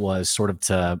that was sort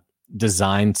of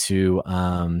designed to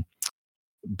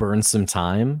burn some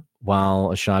time while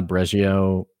Ashad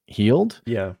Brezio healed.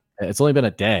 Yeah. It's only been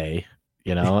a day,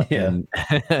 Yeah. and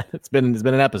it's been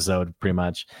an episode pretty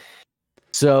much.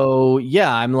 So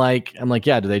yeah, I'm like,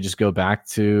 yeah, do they just go back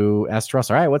to Esteros?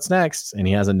 All right, what's next? And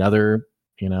he has another,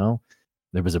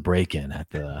 there was a break-in at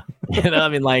the, I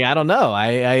mean, like, I don't know.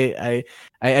 I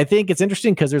think it's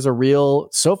interesting because there's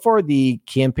so far the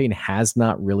campaign has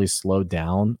not really slowed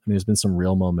down. I mean, there's been some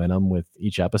real momentum with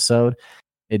each episode.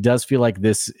 It does feel like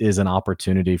this is an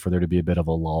opportunity for there to be a bit of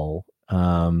a lull.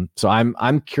 So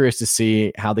I'm curious to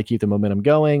see how they keep the momentum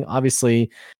going. Obviously,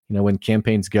 when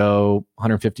campaigns go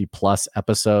 150 plus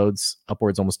episodes,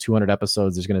 upwards almost 200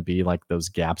 episodes, there's going to be like those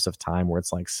gaps of time where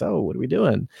it's like, so what are we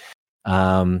doing?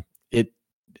 I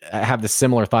have the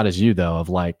similar thought as you though, of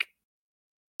like,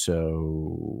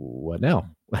 so what now?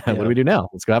 What do we do now?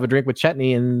 Let's go have a drink with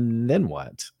Chetney, and then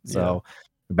what? So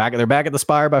they're back at the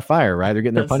Spire by Fire, right? They're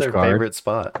getting their punch their card. favorite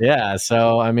spot. Yeah.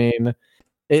 So I mean,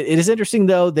 it is interesting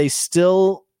though. They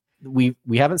still we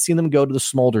haven't seen them go to the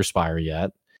Smolder Spire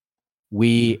yet.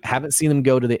 We haven't seen them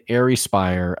go to the Airy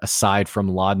Spire aside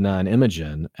from Laudna and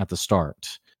Imogen at the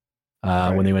start,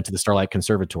 when they went to the Starlight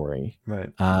Conservatory. Right.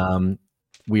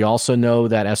 We also know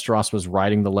that Esteros was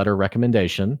writing the letter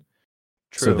recommendation.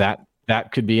 True. So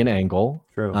that could be an angle.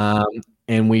 True.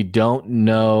 And we don't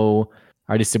know.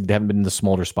 I already said they haven't been in the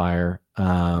Smolder Spire.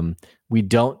 We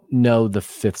don't know the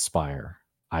fifth spire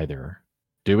either.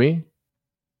 Do we?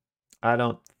 I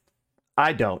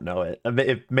don't know it. I mean,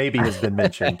 it maybe has been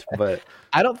mentioned, but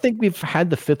I don't think we've had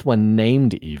the fifth one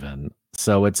named even.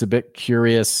 So it's a bit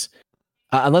curious.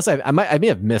 Unless I may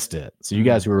have missed it. So you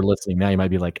guys who are listening now, you might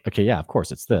be like, okay, yeah, of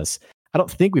course it's this. I don't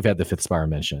think we've had the fifth spire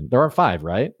mentioned. There are 5,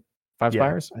 right? 5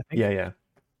 spires, I think. Yeah.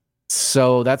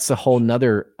 So that's a whole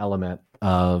nother element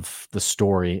of the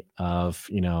story of,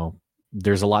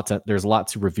 there's a lot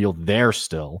to reveal there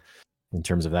still in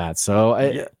terms of that.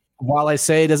 So while I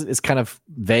say it's kind of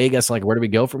vague as like, where do we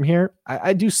go from here?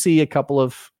 I do see a couple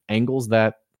of angles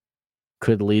that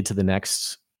could lead to the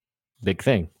next big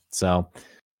thing. So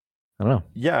I don't know.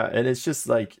 Yeah. And it's just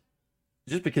like,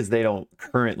 just because they don't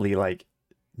currently like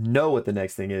know what the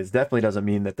next thing is definitely doesn't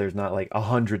mean that there's not like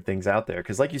 100 things out there.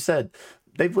 Cause like you said,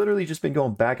 they've literally just been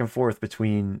going back and forth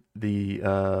between the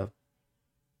Lord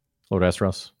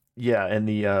Esteros. Yeah, and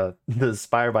the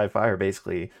Spire by Fire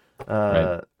basically.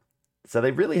 Right. So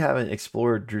they really haven't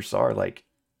explored Drusar like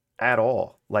at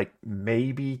all. Like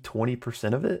maybe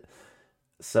 20% of it.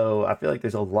 So I feel like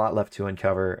there's a lot left to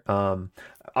uncover.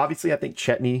 Obviously I think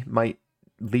Chetney might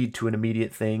lead to an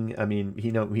immediate thing. I mean,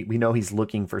 we know he's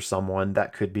looking for someone.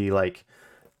 That could be like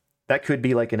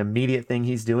an immediate thing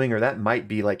he's doing, or that might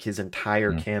be like his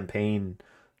entire campaign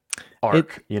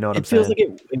arc. You know what I'm saying? It feels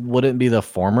like it wouldn't be the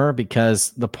former,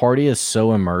 because the party is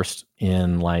so immersed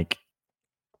in like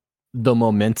the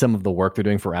momentum of the work they're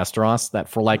doing for Esteros that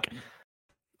for like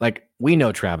we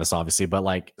know Travis obviously, but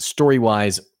like story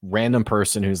wise, random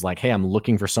person who's like, hey, I'm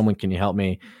looking for someone, can you help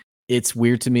me? It's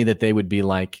weird to me that they would be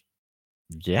like,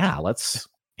 yeah, let's,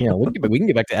 we can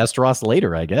get back to Esteros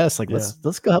later, I guess. Like,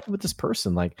 let's go help with this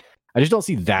person. Like, I just don't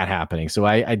see that happening. So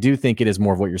I do think it is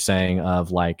more of what you're saying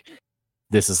of like,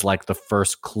 this is like the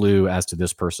first clue as to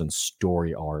this person's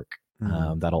story arc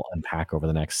that'll unpack over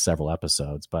the next several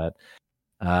episodes. But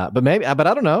I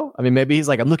don't know. I mean, maybe he's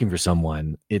like, I'm looking for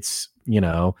someone. It's,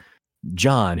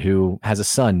 John, who has a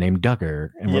son named Duggar.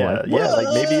 And we're like,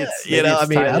 like maybe it's,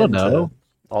 I don't know.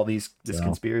 All this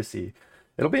conspiracy.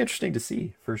 It'll be interesting to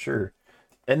see for sure.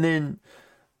 And then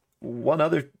one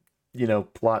other,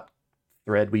 plot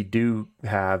thread we do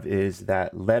have is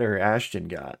that letter Ashton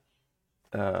got.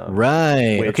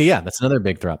 Right. Okay. Yeah. That's another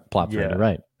big plot thread.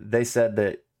 Right. They said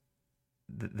that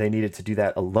they needed to do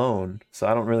that alone. So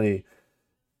I don't really,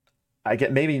 I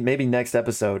get maybe next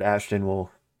episode, Ashton will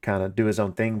kind of do his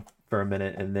own thing for a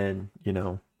minute, and then,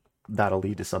 that'll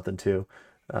lead to something too.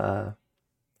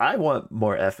 I want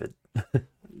more Ephid.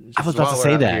 I was about to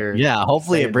say that. Yeah,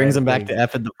 hopefully it brings him back to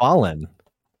Ephid the Fallen.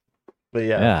 But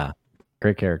yeah,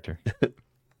 great character. Okay.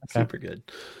 Super good.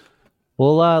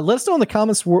 Well, let us know in the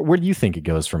comments where do you think it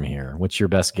goes from here? What's your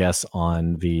best guess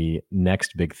on the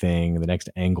next big thing, the next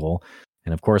angle?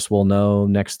 And of course, we'll know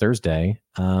next Thursday.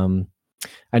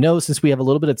 I know since we have a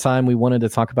little bit of time, we wanted to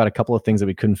talk about a couple of things that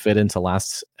we couldn't fit into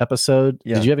last episode.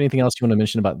 Yeah. Did you have anything else you want to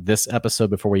mention about this episode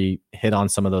before we hit on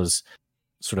some of those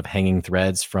sort of hanging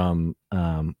threads from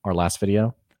our last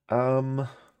video? I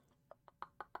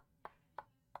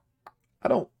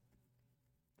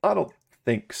don't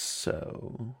think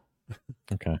so.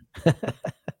 Okay.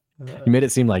 You made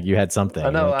it seem like you had something.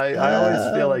 I know. Like, I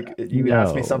always feel like you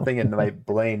ask me something and my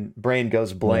brain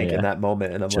goes blank in that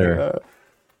moment, and I'm like,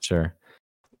 sure.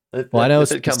 Well, I know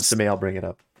if it comes to me, I'll bring it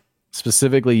up.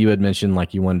 Specifically, you had mentioned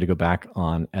like you wanted to go back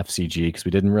on FCG because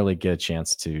we didn't really get a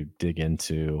chance to dig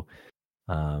into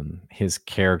his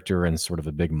character and sort of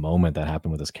a big moment that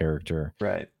happened with his character.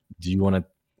 Right. Do you want to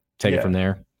take it from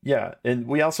there? Yeah, and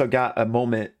we also got a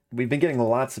moment. We've been getting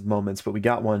lots of moments, but we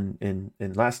got one in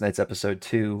last night's episode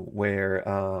too, where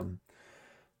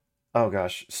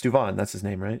Stuvan, that's his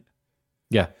name, right?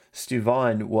 Yeah.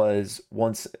 Stuvan was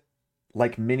once,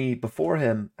 like many before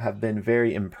him, have been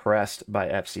very impressed by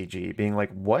FCG, being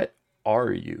like, "What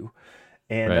are you?"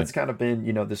 And that's kind of been,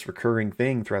 this recurring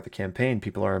thing throughout the campaign.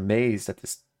 People are amazed at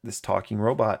this talking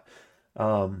robot,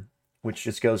 which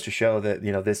just goes to show that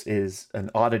this is an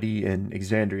oddity in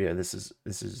Exandria. This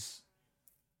is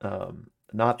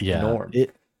not the norm.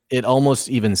 It almost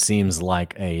even seems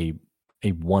like a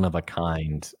one of a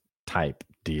kind type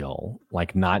deal,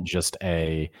 like not just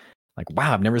wow,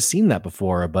 I've never seen that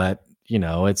before, but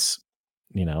it's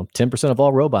 10% of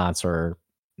all robots are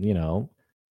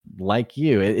like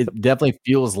you. It definitely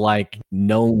feels like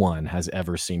no one has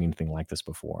ever seen anything like this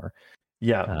before.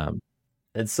 Yeah.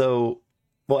 And so,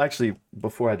 well, actually,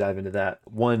 before I dive into that,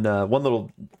 one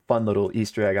little fun little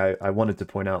Easter egg I wanted to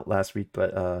point out last week,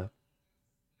 but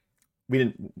we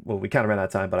kind of ran out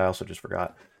of time, but I also just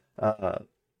forgot.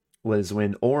 Was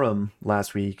when Aurum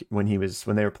last week, when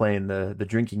they were playing the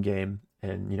drinking game,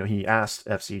 and he asked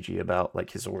FCG about like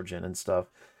his origin and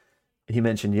stuff. He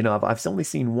mentioned, I've only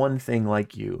seen one thing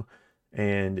like you,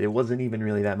 and it wasn't even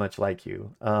really that much like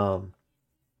you.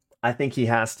 I think he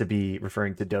has to be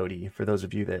referring to Dodie, for those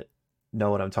of you that know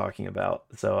what I'm talking about.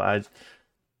 So I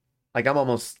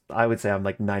would say I'm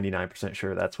like 99%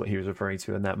 sure that's what he was referring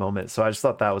to in that moment. So I just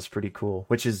thought that was pretty cool,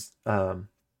 which is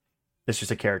it's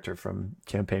just a character from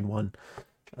campaign 1.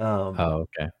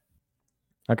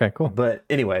 Okay, cool. But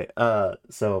anyway,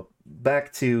 so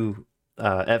back to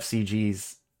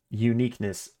FCG's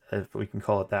uniqueness, if we can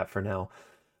call it that for now.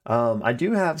 I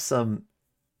do have some,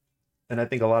 and I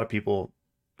think a lot of people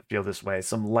feel this way,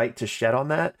 some light to shed on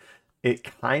that. It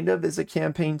kind of is a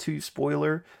campaign 2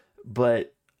 spoiler,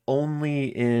 but only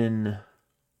in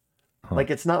like,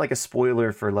 it's not like a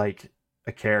spoiler for like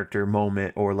a character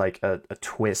moment or like a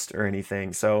twist or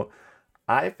anything. So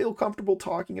I feel comfortable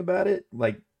talking about it.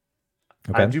 Like,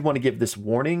 I do want to give this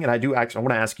warning, and I want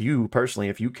to ask you personally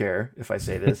if you care if I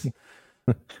say this.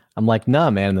 I'm like, nah,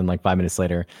 man. And then like 5 minutes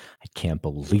later, I can't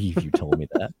believe you told me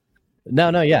that.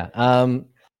 No, yeah.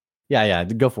 Yeah,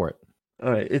 go for it.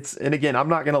 All right. And again, I'm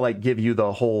not going to like give you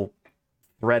the whole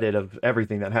threaded of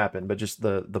everything that happened, but just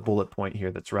the bullet point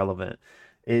here that's relevant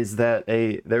is that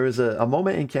there was a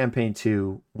moment in campaign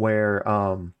 2 where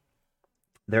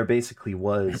there basically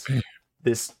was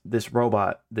this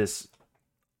robot, this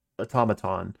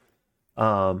automaton,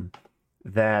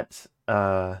 that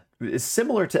is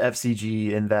similar to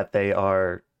FCG in that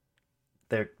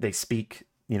they speak,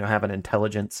 have an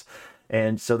intelligence.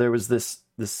 And so there was this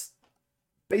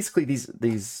basically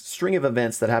these string of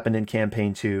events that happened in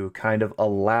campaign 2 kind of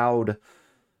allowed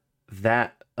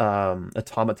that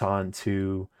automaton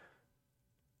to,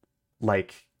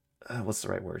 like, what's the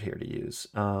right word here to use?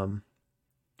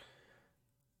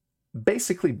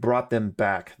 Basically brought them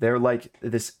back. They're like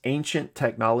this ancient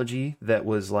technology that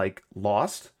was like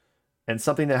lost, and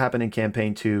something that happened in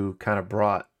campaign 2 kind of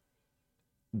brought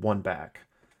one back.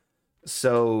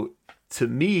 So to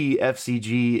me,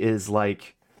 FCG is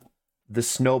like the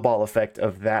snowball effect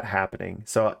of that happening.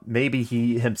 So maybe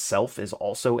he himself is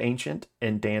also ancient,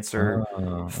 and Dancer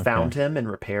found him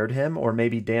and repaired him, or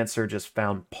maybe Dancer just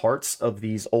found parts of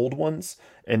these old ones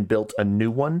and built a new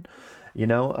one.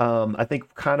 I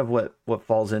think kind of what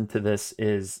falls into this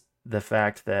is the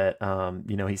fact that,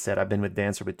 he said, I've been with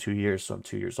Dancer with 2 years, so I'm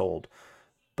 2 years old.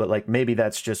 But like, maybe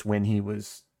that's just when he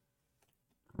was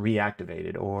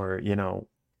reactivated, or,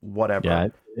 whatever. Yeah,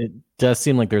 it does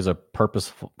seem like there's a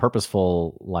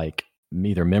purposeful like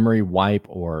either memory wipe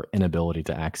or inability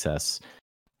to access.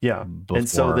 Yeah. And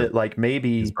so that like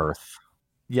maybe his birth.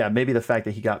 Yeah, maybe the fact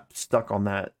that he got stuck on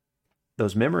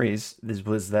those memories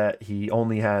was that he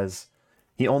only has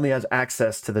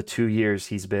access to the 2 years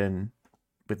he's been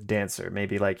with Dancer.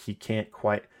 Maybe like he can't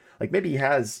quite, like maybe he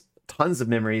has tons of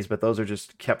memories, but those are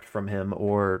just kept from him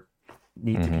or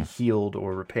need to be healed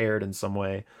or repaired in some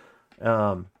way.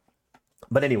 But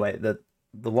anyway, the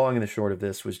long and the short of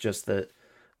this was just that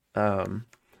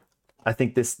I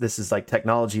think this is like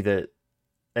technology that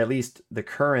at least the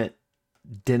current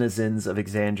denizens of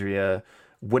Exandria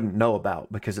wouldn't know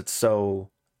about because it's so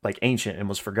like ancient and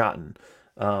was forgotten.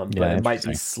 But it might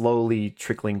be slowly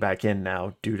trickling back in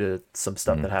now due to some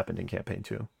stuff that happened in campaign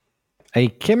 2. I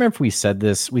can't remember if we said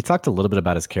this. We talked a little bit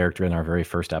about his character in our very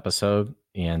first episode,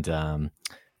 and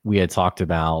we had talked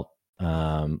about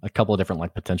a couple of different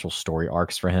like potential story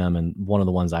arcs for him. And one of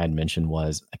the ones I had mentioned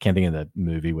was, I can't think of the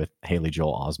movie with Haley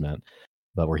Joel Osment,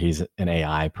 but where he's an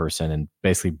AI person and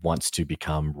basically wants to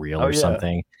become real or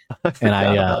something. And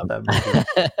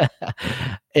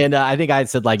I think I had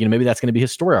said like, maybe that's going to be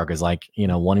his story arc, is like,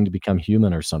 wanting to become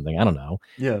human or something. I don't know.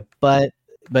 Yeah. But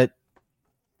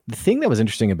the thing that was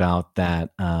interesting about that,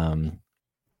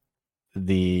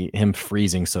 him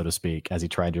freezing, so to speak, as he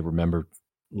tried to remember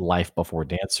life before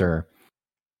Dancer,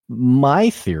 my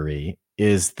theory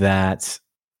is that,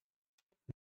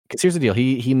 because here's the deal,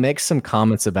 he makes some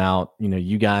comments about,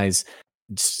 you guys,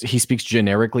 he speaks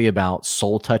generically about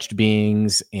soul touched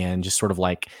beings and just sort of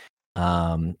like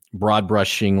broad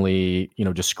brushingly,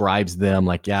 describes them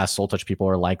like, yeah, soul touched people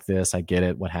are like this, I get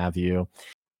it, what have you.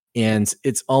 And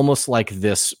it's almost like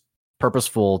this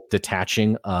purposeful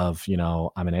detaching of,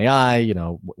 I'm an AI,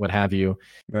 what have you.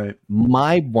 Right.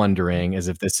 My wondering is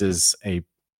if this is a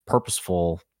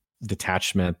purposeful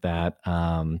detachment that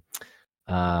I'm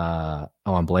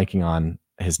blanking on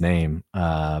his name,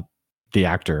 the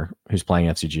actor who's playing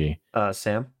FCG.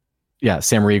 Sam? Yeah,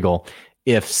 Sam Riegel.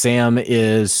 If Sam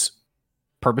is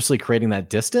purposely creating that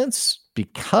distance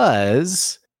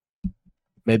because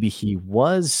maybe he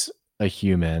was a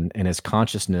human and his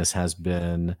consciousness has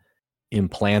been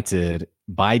implanted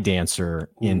by Dancer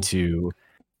into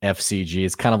FCG.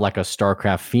 It's kind of like a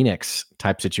StarCraft Phoenix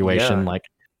type situation, like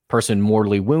person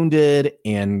mortally wounded.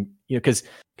 And, because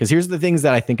here's the things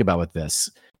that I think about with this.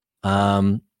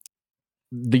 The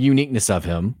uniqueness of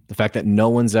him, the fact that no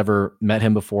one's ever met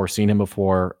him before,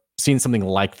 seen something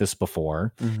like this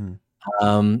before.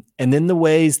 And then the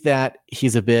ways that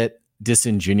he's a bit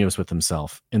disingenuous with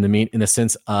himself in the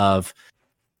sense of,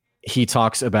 he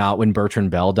talks about when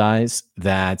Bertrand Bell dies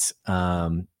that,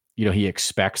 he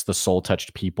expects the soul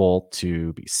touched people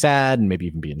to be sad and maybe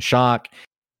even be in shock.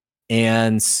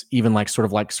 And even like sort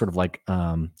of like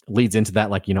leads into that,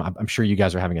 like, I'm sure you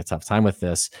guys are having a tough time with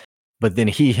this. But then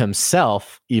he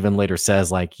himself even later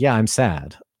says like, yeah, I'm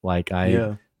sad. Like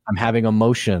I'm having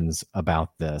emotions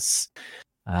about this.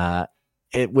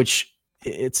 Which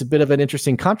it's a bit of an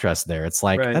interesting contrast there. It's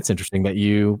like, that's interesting that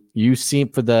you seem,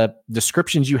 for the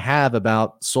descriptions you have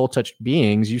about soul touched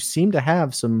beings, you seem to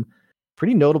have some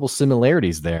pretty notable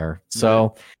similarities there.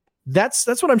 So that's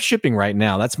what I'm shipping right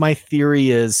now. That's my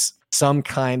theory, is some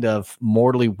kind of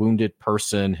mortally wounded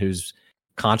person whose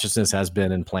consciousness has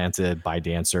been implanted by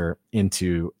Dancer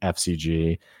into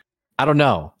FCG. I don't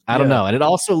know. And it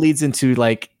also leads into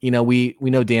like, we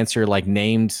know Dancer like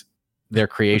named their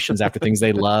creations after things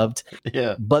they loved.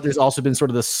 Yeah. But there's also been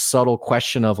sort of this subtle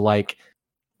question of like,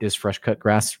 is fresh cut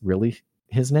grass really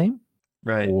his name?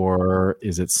 Right. Or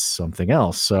is it something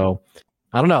else? So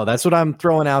I don't know. That's what I'm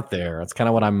throwing out there. That's kind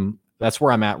of that's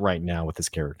where I'm at right now with this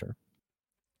character.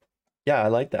 Yeah, I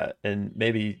like that. And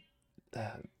maybe,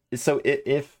 so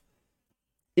if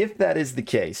that is the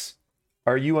case,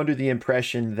 are you under the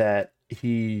impression that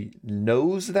he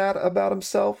knows that about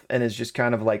himself and is just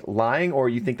kind of like lying, or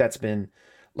you think that's been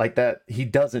like that he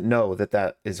doesn't know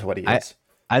that is what he is?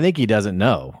 I think he doesn't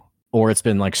know, or it's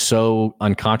been like so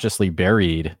unconsciously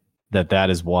buried that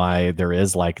is why there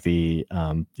is like the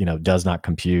does not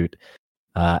compute.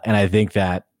 And I think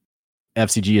that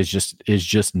FCG is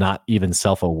just not even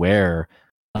self-aware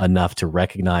enough to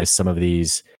recognize some of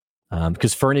these,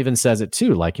 because Fern even says it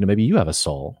too, like, maybe you have a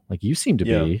soul, like you seem to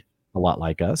be a lot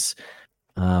like us.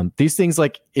 These things,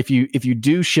 like if you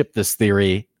do ship this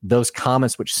theory, those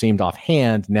comments which seemed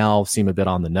offhand now seem a bit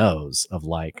on the nose of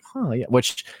like,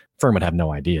 which Fern would have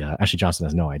no idea. Ashley Johnson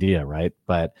has no idea, right?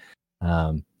 But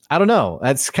I don't know.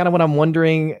 That's kind of what I'm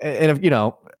wondering. And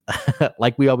if,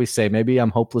 like we always say, maybe I'm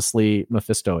hopelessly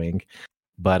Mephistoing,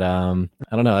 but I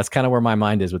don't know. That's kind of where my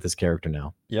mind is with this character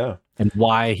now. Yeah. And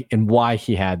why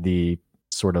he had the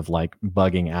sort of like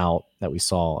bugging out that we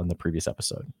saw in the previous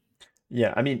episode.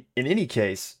 Yeah, I mean, in any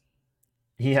case,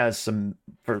 he has some,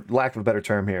 for lack of a better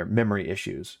term here, memory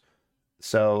issues.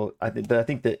 So I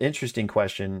think the interesting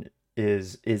question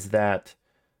is that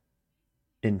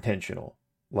intentional?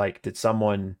 Like, did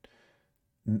someone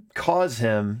cause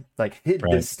him, like, hid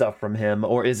Right. this stuff from him,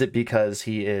 or is it because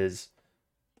he is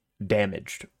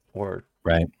damaged, or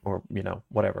Right.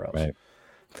 whatever else? Right.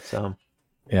 So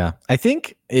Yeah. I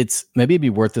think it's maybe it'd be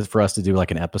worth it for us to do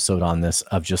like an episode on this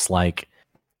of just like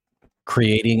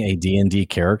creating a D&D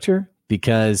character,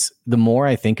 because the more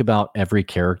I think about every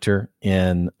character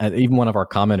in even one of our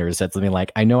commenters said something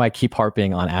like, I know I keep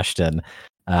harping on Ashton,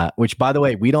 which by the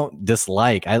way, we don't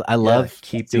dislike. I yeah, love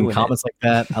keep seeing doing it. comments like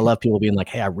that. I love people being like,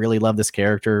 hey, I really love this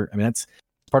character. I mean, that's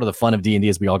part of the fun of D&D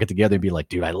is we all get together and be like,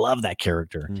 dude, I love that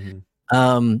character.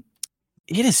 Mhm.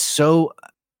 It is so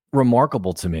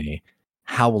remarkable to me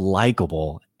how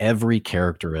likable every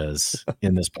character is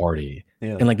in this party.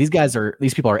 Yeah. And like these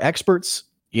people are experts,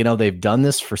 they've done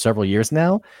this for several years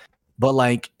now, but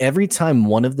like every time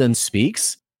one of them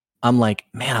speaks, I'm like,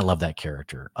 man, I love that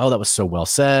character. Oh, that was so well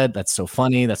said. That's so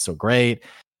funny. That's so great.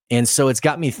 And so it's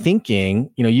got me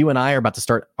thinking, you and I are about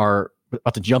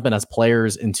to jump in as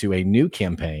players into a new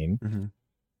campaign Mm-hmm.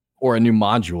 or a new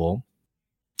module.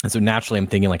 And so naturally I'm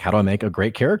thinking like, how do I make a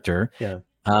great character? Yeah.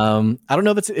 I don't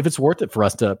know if it's worth it for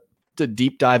us to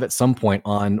deep dive at some point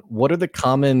on what are the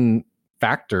common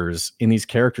factors in these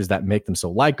characters that make them so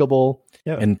likable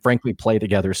and frankly play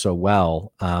together so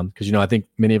well. Because I think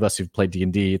many of us who've played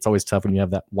D&D, it's always tough when you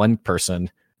have that one person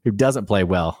who doesn't play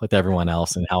well with everyone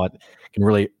else, and how it can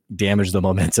really damage the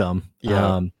momentum.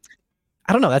 Yeah.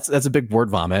 I don't know. That's a big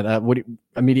word vomit. What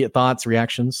immediate thoughts,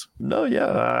 reactions? No, yeah,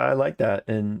 I like that,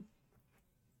 and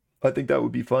I think that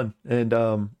would be fun. And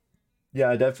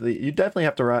yeah, you definitely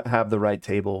have to have the right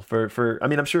table for. I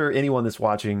mean, I'm sure anyone that's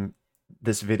watching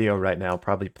this video right now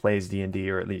probably plays D&D,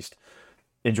 or at least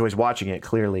enjoys watching it.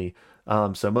 Clearly,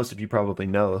 so most of you probably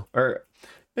know, or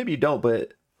maybe you don't.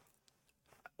 But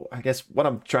I guess what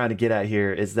I'm trying to get at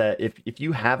here is that if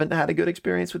you haven't had a good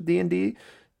experience with D&D,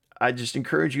 I just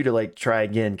encourage you to like try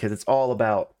again, because it's all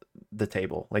about the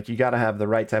table. Like, you got to have the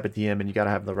right type of DM, and you got to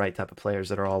have the right type of players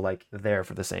that are all like there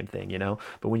for the same thing,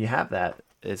 But when you have that,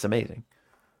 it's amazing.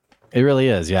 It really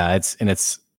is. Yeah. It's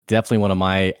definitely one of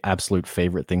my absolute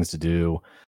favorite things to do.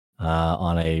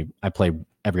 I play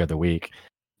every other week.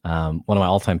 One of my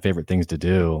all-time favorite things to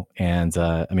do. And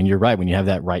I mean, you're right. When you have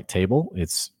that right table,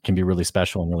 can be really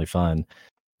special and really fun.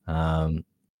 And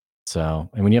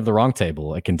when you have the wrong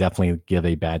table, it can definitely give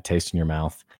a bad taste in your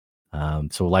mouth.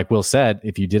 So like Will said,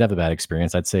 if you did have a bad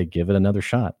experience, I'd say give it another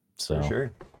shot. So For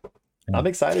sure. Yeah. I'm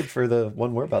excited for the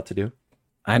one we're about to do.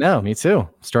 I know, me too.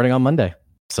 Starting on Monday.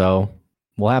 So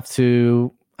we'll have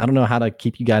to, I don't know how to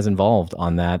keep you guys involved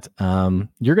on that.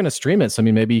 You're going to stream it. So I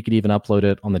mean, maybe you could even upload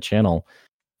it on the channel.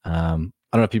 I don't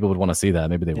know if people would want to see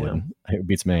that. Maybe they wouldn't. It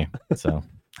beats me. So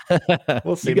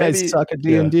we'll see. You guys suck at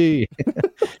D&D. Take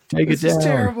it down. This is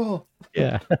terrible.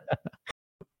 Yeah.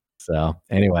 So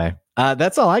anyway,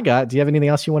 that's all I got. Do you have anything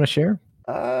else you want to share?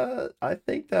 I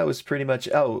think that was pretty much.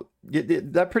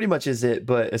 That pretty much is it.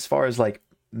 But as far as like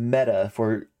meta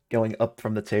for going up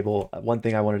from the table, one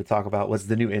thing I wanted to talk about was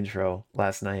the new intro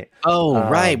last night. Oh,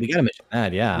 right. We got to mention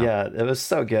that. Yeah. Yeah, it was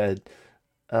so good.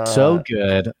 So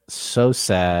good. So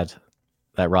sad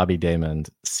that Robbie Daymond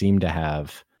seemed to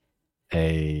have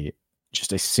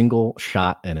just a single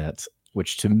shot in it,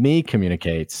 which to me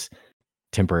communicates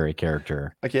temporary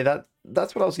character. Okay,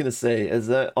 that's what I was gonna say, is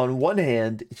that on one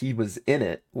hand he was in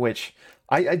it, which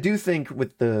I do think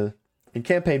in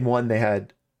campaign 1 they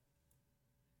had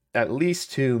at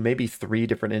least 2, maybe 3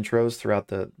 different intros throughout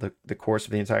the course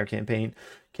of the entire campaign.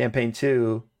 Campaign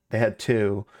 2 they had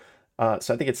 2.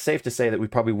 So I think it's safe to say that we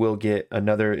probably will get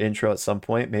another intro at some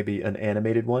point, maybe an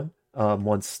animated one,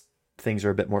 once things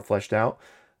are a bit more fleshed out,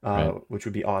 Right. Which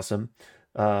would be awesome.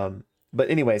 But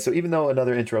anyway, so even though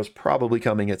another intro is probably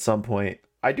coming at some point,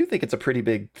 I do think it's a pretty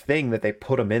big thing that they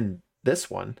put him in this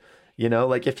one.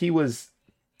 Like if he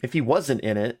wasn't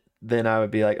in it, then I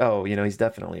would be like, oh, he's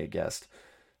definitely a guest.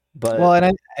 But well, and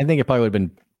I think it probably would have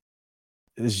been.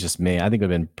 This is just me. I think it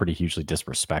would have been pretty hugely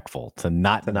disrespectful to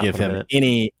not give him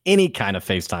any kind of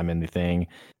FaceTime anything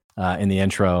in the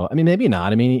intro. I mean, maybe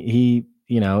not. I mean,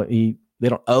 they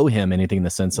don't owe him anything in the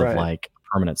sense of like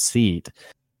a permanent seat.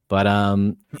 But I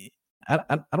don't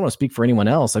want to speak for anyone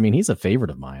else. I mean, he's a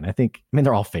favorite of mine.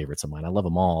 They're all favorites of mine. I love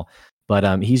them all.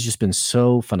 But he's just been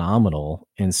so phenomenal,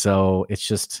 and so it's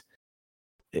just.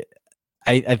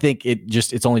 I think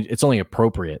it's only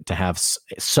appropriate to have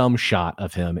some shot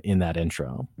of him in that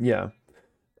intro. Yeah.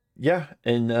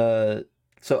 And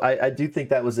so I do think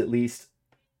that was at least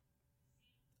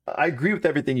I agree with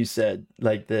everything you said.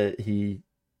 Like that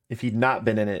if he'd not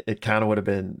been in it, it kind of would have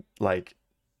been like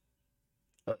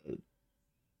uh,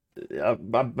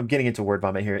 I'm getting into word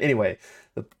vomit here. Anyway,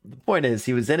 the point is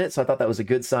he was in it, so I thought that was a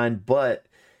good sign. But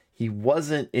he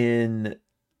wasn't in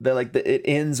it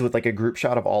ends with like a group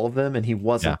shot of all of them, and he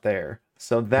wasn't there.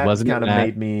 So that kind of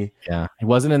made me. Yeah, he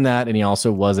wasn't in that, and he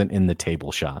also wasn't in the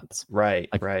table shots. Right,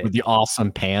 like, right. With the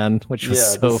awesome pan, which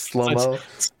was so slow-mo.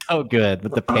 So good.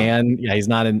 With the pan, yeah, he's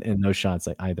not in those shots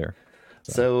either.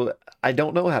 So I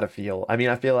don't know how to feel. I mean,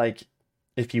 I feel like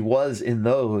if he was in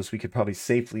those, we could probably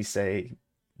safely say,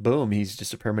 boom, he's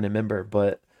just a permanent member.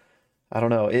 But I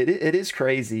don't know. It is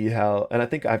crazy how, and I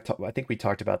think I think we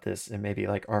talked about this in maybe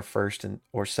like our first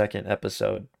or second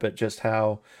episode, but just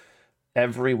how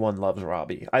everyone loves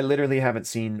Robbie. I literally haven't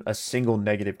seen a single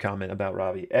negative comment about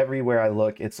Robbie. Everywhere I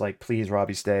look, it's like, please,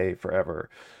 Robbie, stay forever.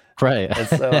 Right. And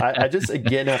so I just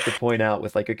again have to point out,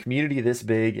 with like a community this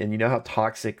big, and you know how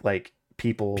toxic like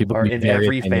people are in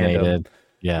every fandom.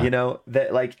 Yeah. You know,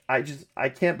 that like I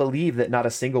can't believe that not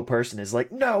a single person is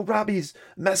like, no, Robbie's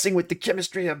messing with the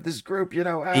chemistry of this group, you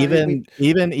know. Even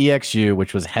EXU,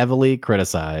 which was heavily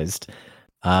criticized.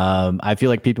 I feel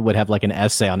like people would have like an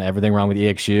essay on everything wrong with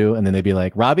EXU, and then they'd be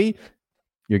like, Robbie,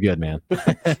 you're good, man.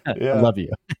 I love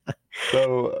you.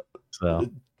 So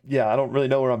yeah, I don't really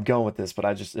know where I'm going with this, but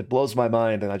it blows my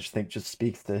mind, and I just think just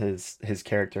speaks to his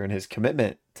character and his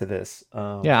commitment to this.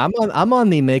 Yeah, I'm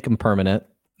on the make him permanent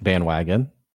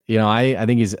bandwagon. You know, I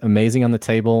think he's amazing on the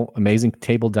table, amazing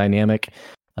table dynamic.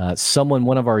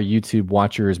 One of our YouTube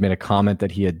watchers made a comment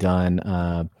that he had done,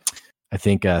 I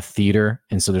think, theater,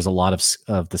 and so there's a lot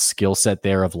of the skill set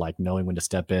there of like knowing when to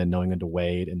step in, knowing when to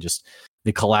wait, and just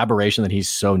the collaboration that he's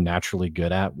so naturally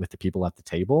good at with the people at the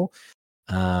table.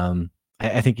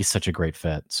 I think he's such a great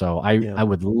fit. So I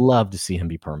would love to see him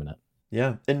be permanent.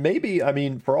 Yeah, and maybe, I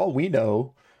mean, for all we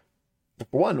know,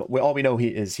 for one, all we know he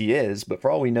is, but for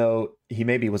all we know, he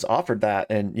maybe was offered that,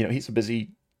 and you know, he's a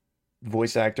busy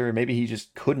voice actor, and maybe he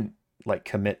just couldn't like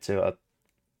commit to a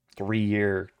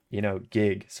 3-year, you know,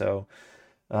 gig. So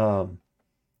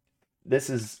this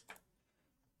is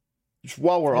just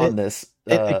while we're on this.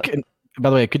 By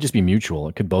the way, it could just be mutual.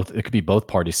 It could be both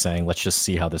parties saying, let's just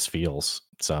see how this feels.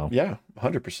 So yeah,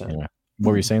 100%. Anyway,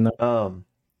 what were you saying though?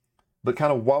 But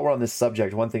kind of while we're on this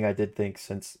subject, one thing I did think,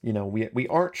 since, you know, we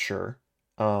aren't sure,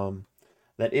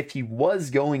 that if he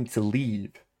was going to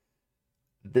leave,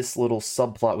 this little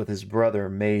subplot with his brother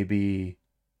may be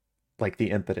like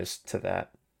the impetus to that.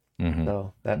 Mm-hmm.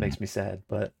 So that makes me sad,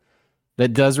 but that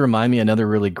does remind me another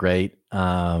really great,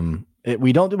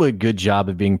 we don't do a good job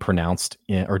of being pronounced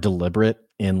or deliberate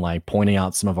in like pointing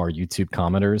out some of our YouTube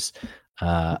commenters.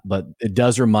 But it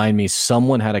does remind me,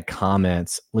 someone had a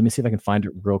comment. Let me see if I can find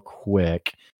it real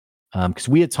quick. Because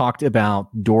we had talked about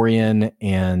Dorian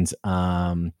and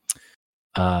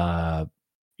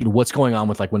what's going on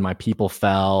with like when my people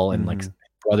fell, and like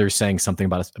brothers saying something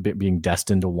about us being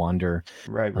destined to wander.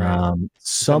 Right.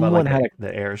 Someone like had the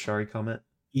Arashari comment.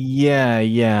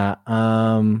 Yeah.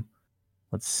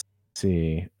 Let's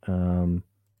see.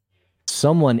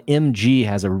 Someone, MG,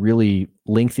 has a really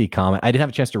lengthy comment. I didn't have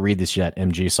a chance to read this yet,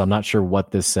 MG, so I'm not sure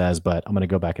what this says, but I'm going to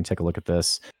go back and take a look at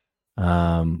this.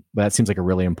 But that seems like a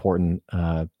really important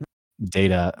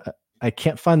data. I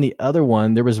can't find the other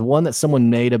one. There was one that someone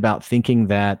made about thinking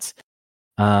that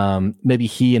maybe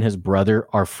he and his brother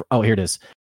are. Oh, here it is.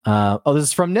 This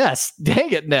is from Ness.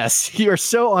 Dang it, Ness. You are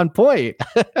so on point.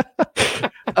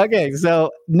 Okay,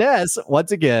 so Ness,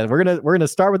 once again, we're gonna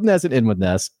start with Ness and end with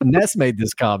Ness. Ness made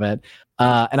this comment,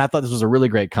 and I thought this was a really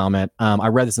great comment. I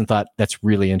read this and thought that's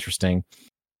really interesting.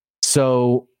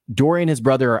 So Dorian and his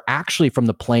brother are actually from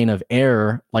the plane of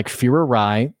air, like Fira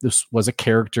Rai. This was a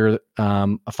character,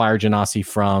 a fire genasi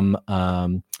from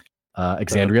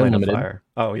Exandria Unlimited.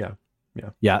 Oh yeah.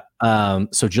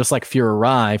 So just like Fira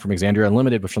Rai from Exandria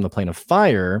Unlimited was from the plane of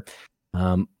fire,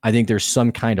 I think there's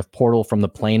some kind of portal from the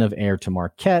plane of air to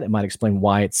Marquette. It might explain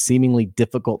why it's seemingly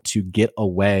difficult to get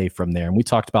away from there. And we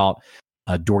talked about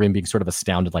Dorian being sort of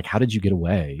astounded, like, how did you get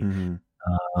away?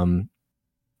 Mm-hmm.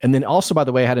 And then also, by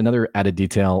the way, I had another added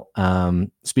detail.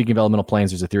 Speaking of elemental planes,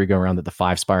 there's a theory going around that the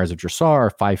 5 spires of Dressar are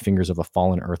 5 fingers of a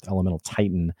fallen earth elemental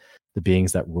titan, the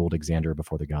beings that ruled Exandria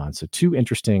before the gods. So 2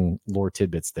 interesting lore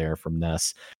tidbits there from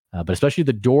Ness. But especially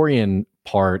the Dorian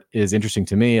part is interesting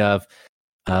to me of,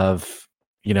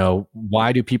 you know,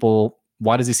 why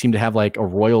does he seem to have like a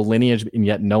royal lineage and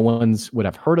yet no one's would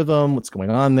have heard of him? What's going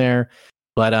on there?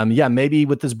 But maybe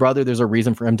with his brother, there's a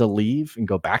reason for him to leave and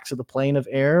go back to the plane of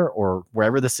air or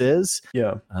wherever this is.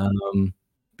 Yeah.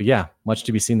 But yeah, much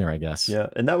to be seen there, I guess. Yeah.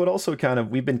 And that would also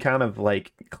we've been kind of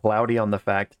like cloudy on the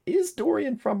fact, is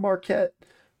Dorian from Marquette?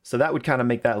 So that would kind of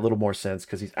make that a little more sense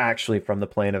because he's actually from the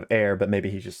plane of air, but maybe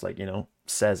he just like,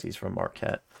 says he's from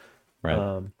Marquette.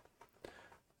 Right.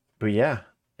 But yeah.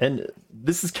 And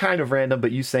this is kind of random,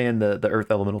 but you saying the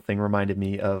Earth Elemental thing reminded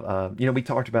me of, we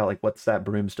talked about like, what's that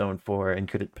broomstone for? And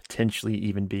could it potentially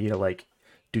even be to like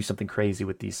do something crazy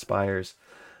with these spires?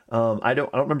 I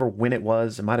don't remember when it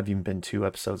was. It might have even been 2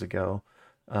 episodes ago.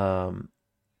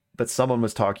 But someone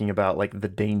was talking about like the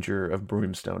danger of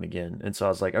brimstone again, and so I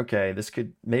was like, okay,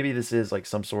 maybe this is like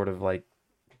some sort of like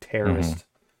terrorist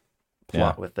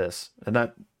plot with this,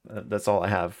 and that's all I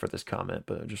have for this comment.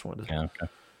 But I just wanted to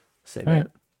say that. Right.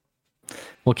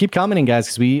 Well, keep commenting, guys,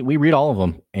 because we read all of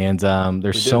them, and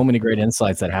there's so many great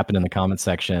insights that happen in the comment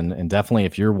section. And definitely,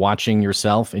 if you're watching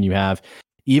yourself and you have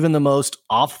even the most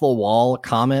off the wall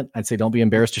comment, I'd say don't be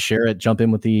embarrassed to share it. Jump in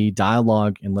with the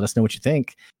dialogue and let us know what you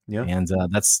think. Yeah. And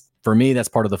that's, for me, that's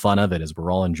part of the fun of it, is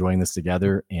we're all enjoying this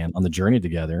together and on the journey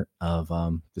together of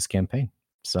this campaign.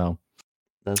 So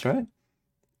that's right.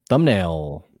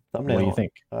 Thumbnail. What do you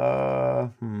think?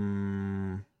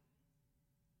 One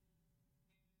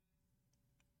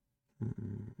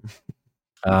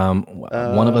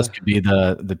of us could be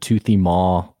the toothy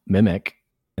maw mimic,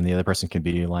 and the other person could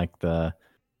be like the,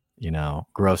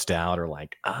 grossed out, or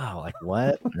like, like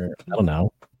what? Or, I don't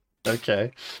know.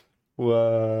 Okay.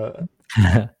 Well,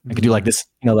 I could do like this,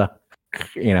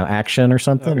 action or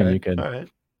something, and you could. All right.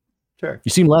 Sure.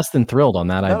 You seem less than thrilled on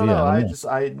that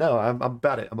idea. No, I'm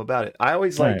about it. I'm about it. I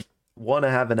always want to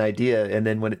have an idea, and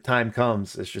then when time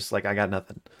comes, it's just like I got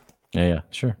nothing. Yeah.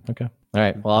 Sure. Okay. All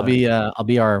right. Well, I'll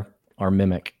be our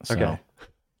mimic. So. Okay.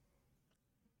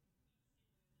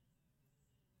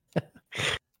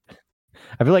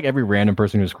 I feel like every random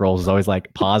person who scrolls is always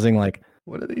like pausing, like,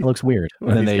 what are these? It looks weird.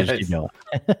 And then they just keep going.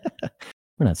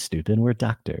 We're not stupid. We're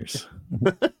doctors.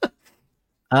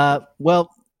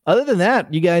 Well, other than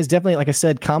that, you guys definitely, like I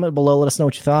said, comment below. Let us know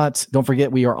what you thought. Don't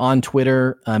forget, we are on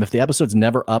Twitter. If the episode's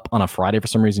never up on a Friday for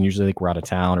some reason, usually like we're out of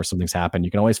town or something's happened,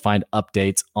 you can always find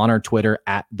updates on our Twitter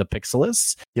at The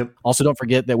Pixelists. Yep. Also, don't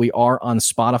forget that we are on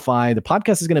Spotify. The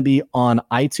podcast is going to be on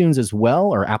iTunes as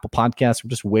well, or Apple Podcasts. We're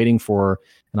just waiting for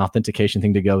an authentication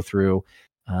thing to go through.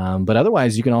 But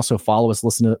otherwise, you can also follow us,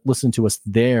 listen to us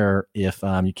there if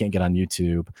you can't get on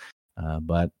YouTube.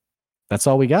 But that's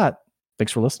all we got.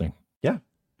 Thanks for listening. Yeah.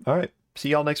 All right. See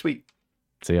y'all next week.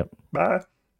 See ya. Bye.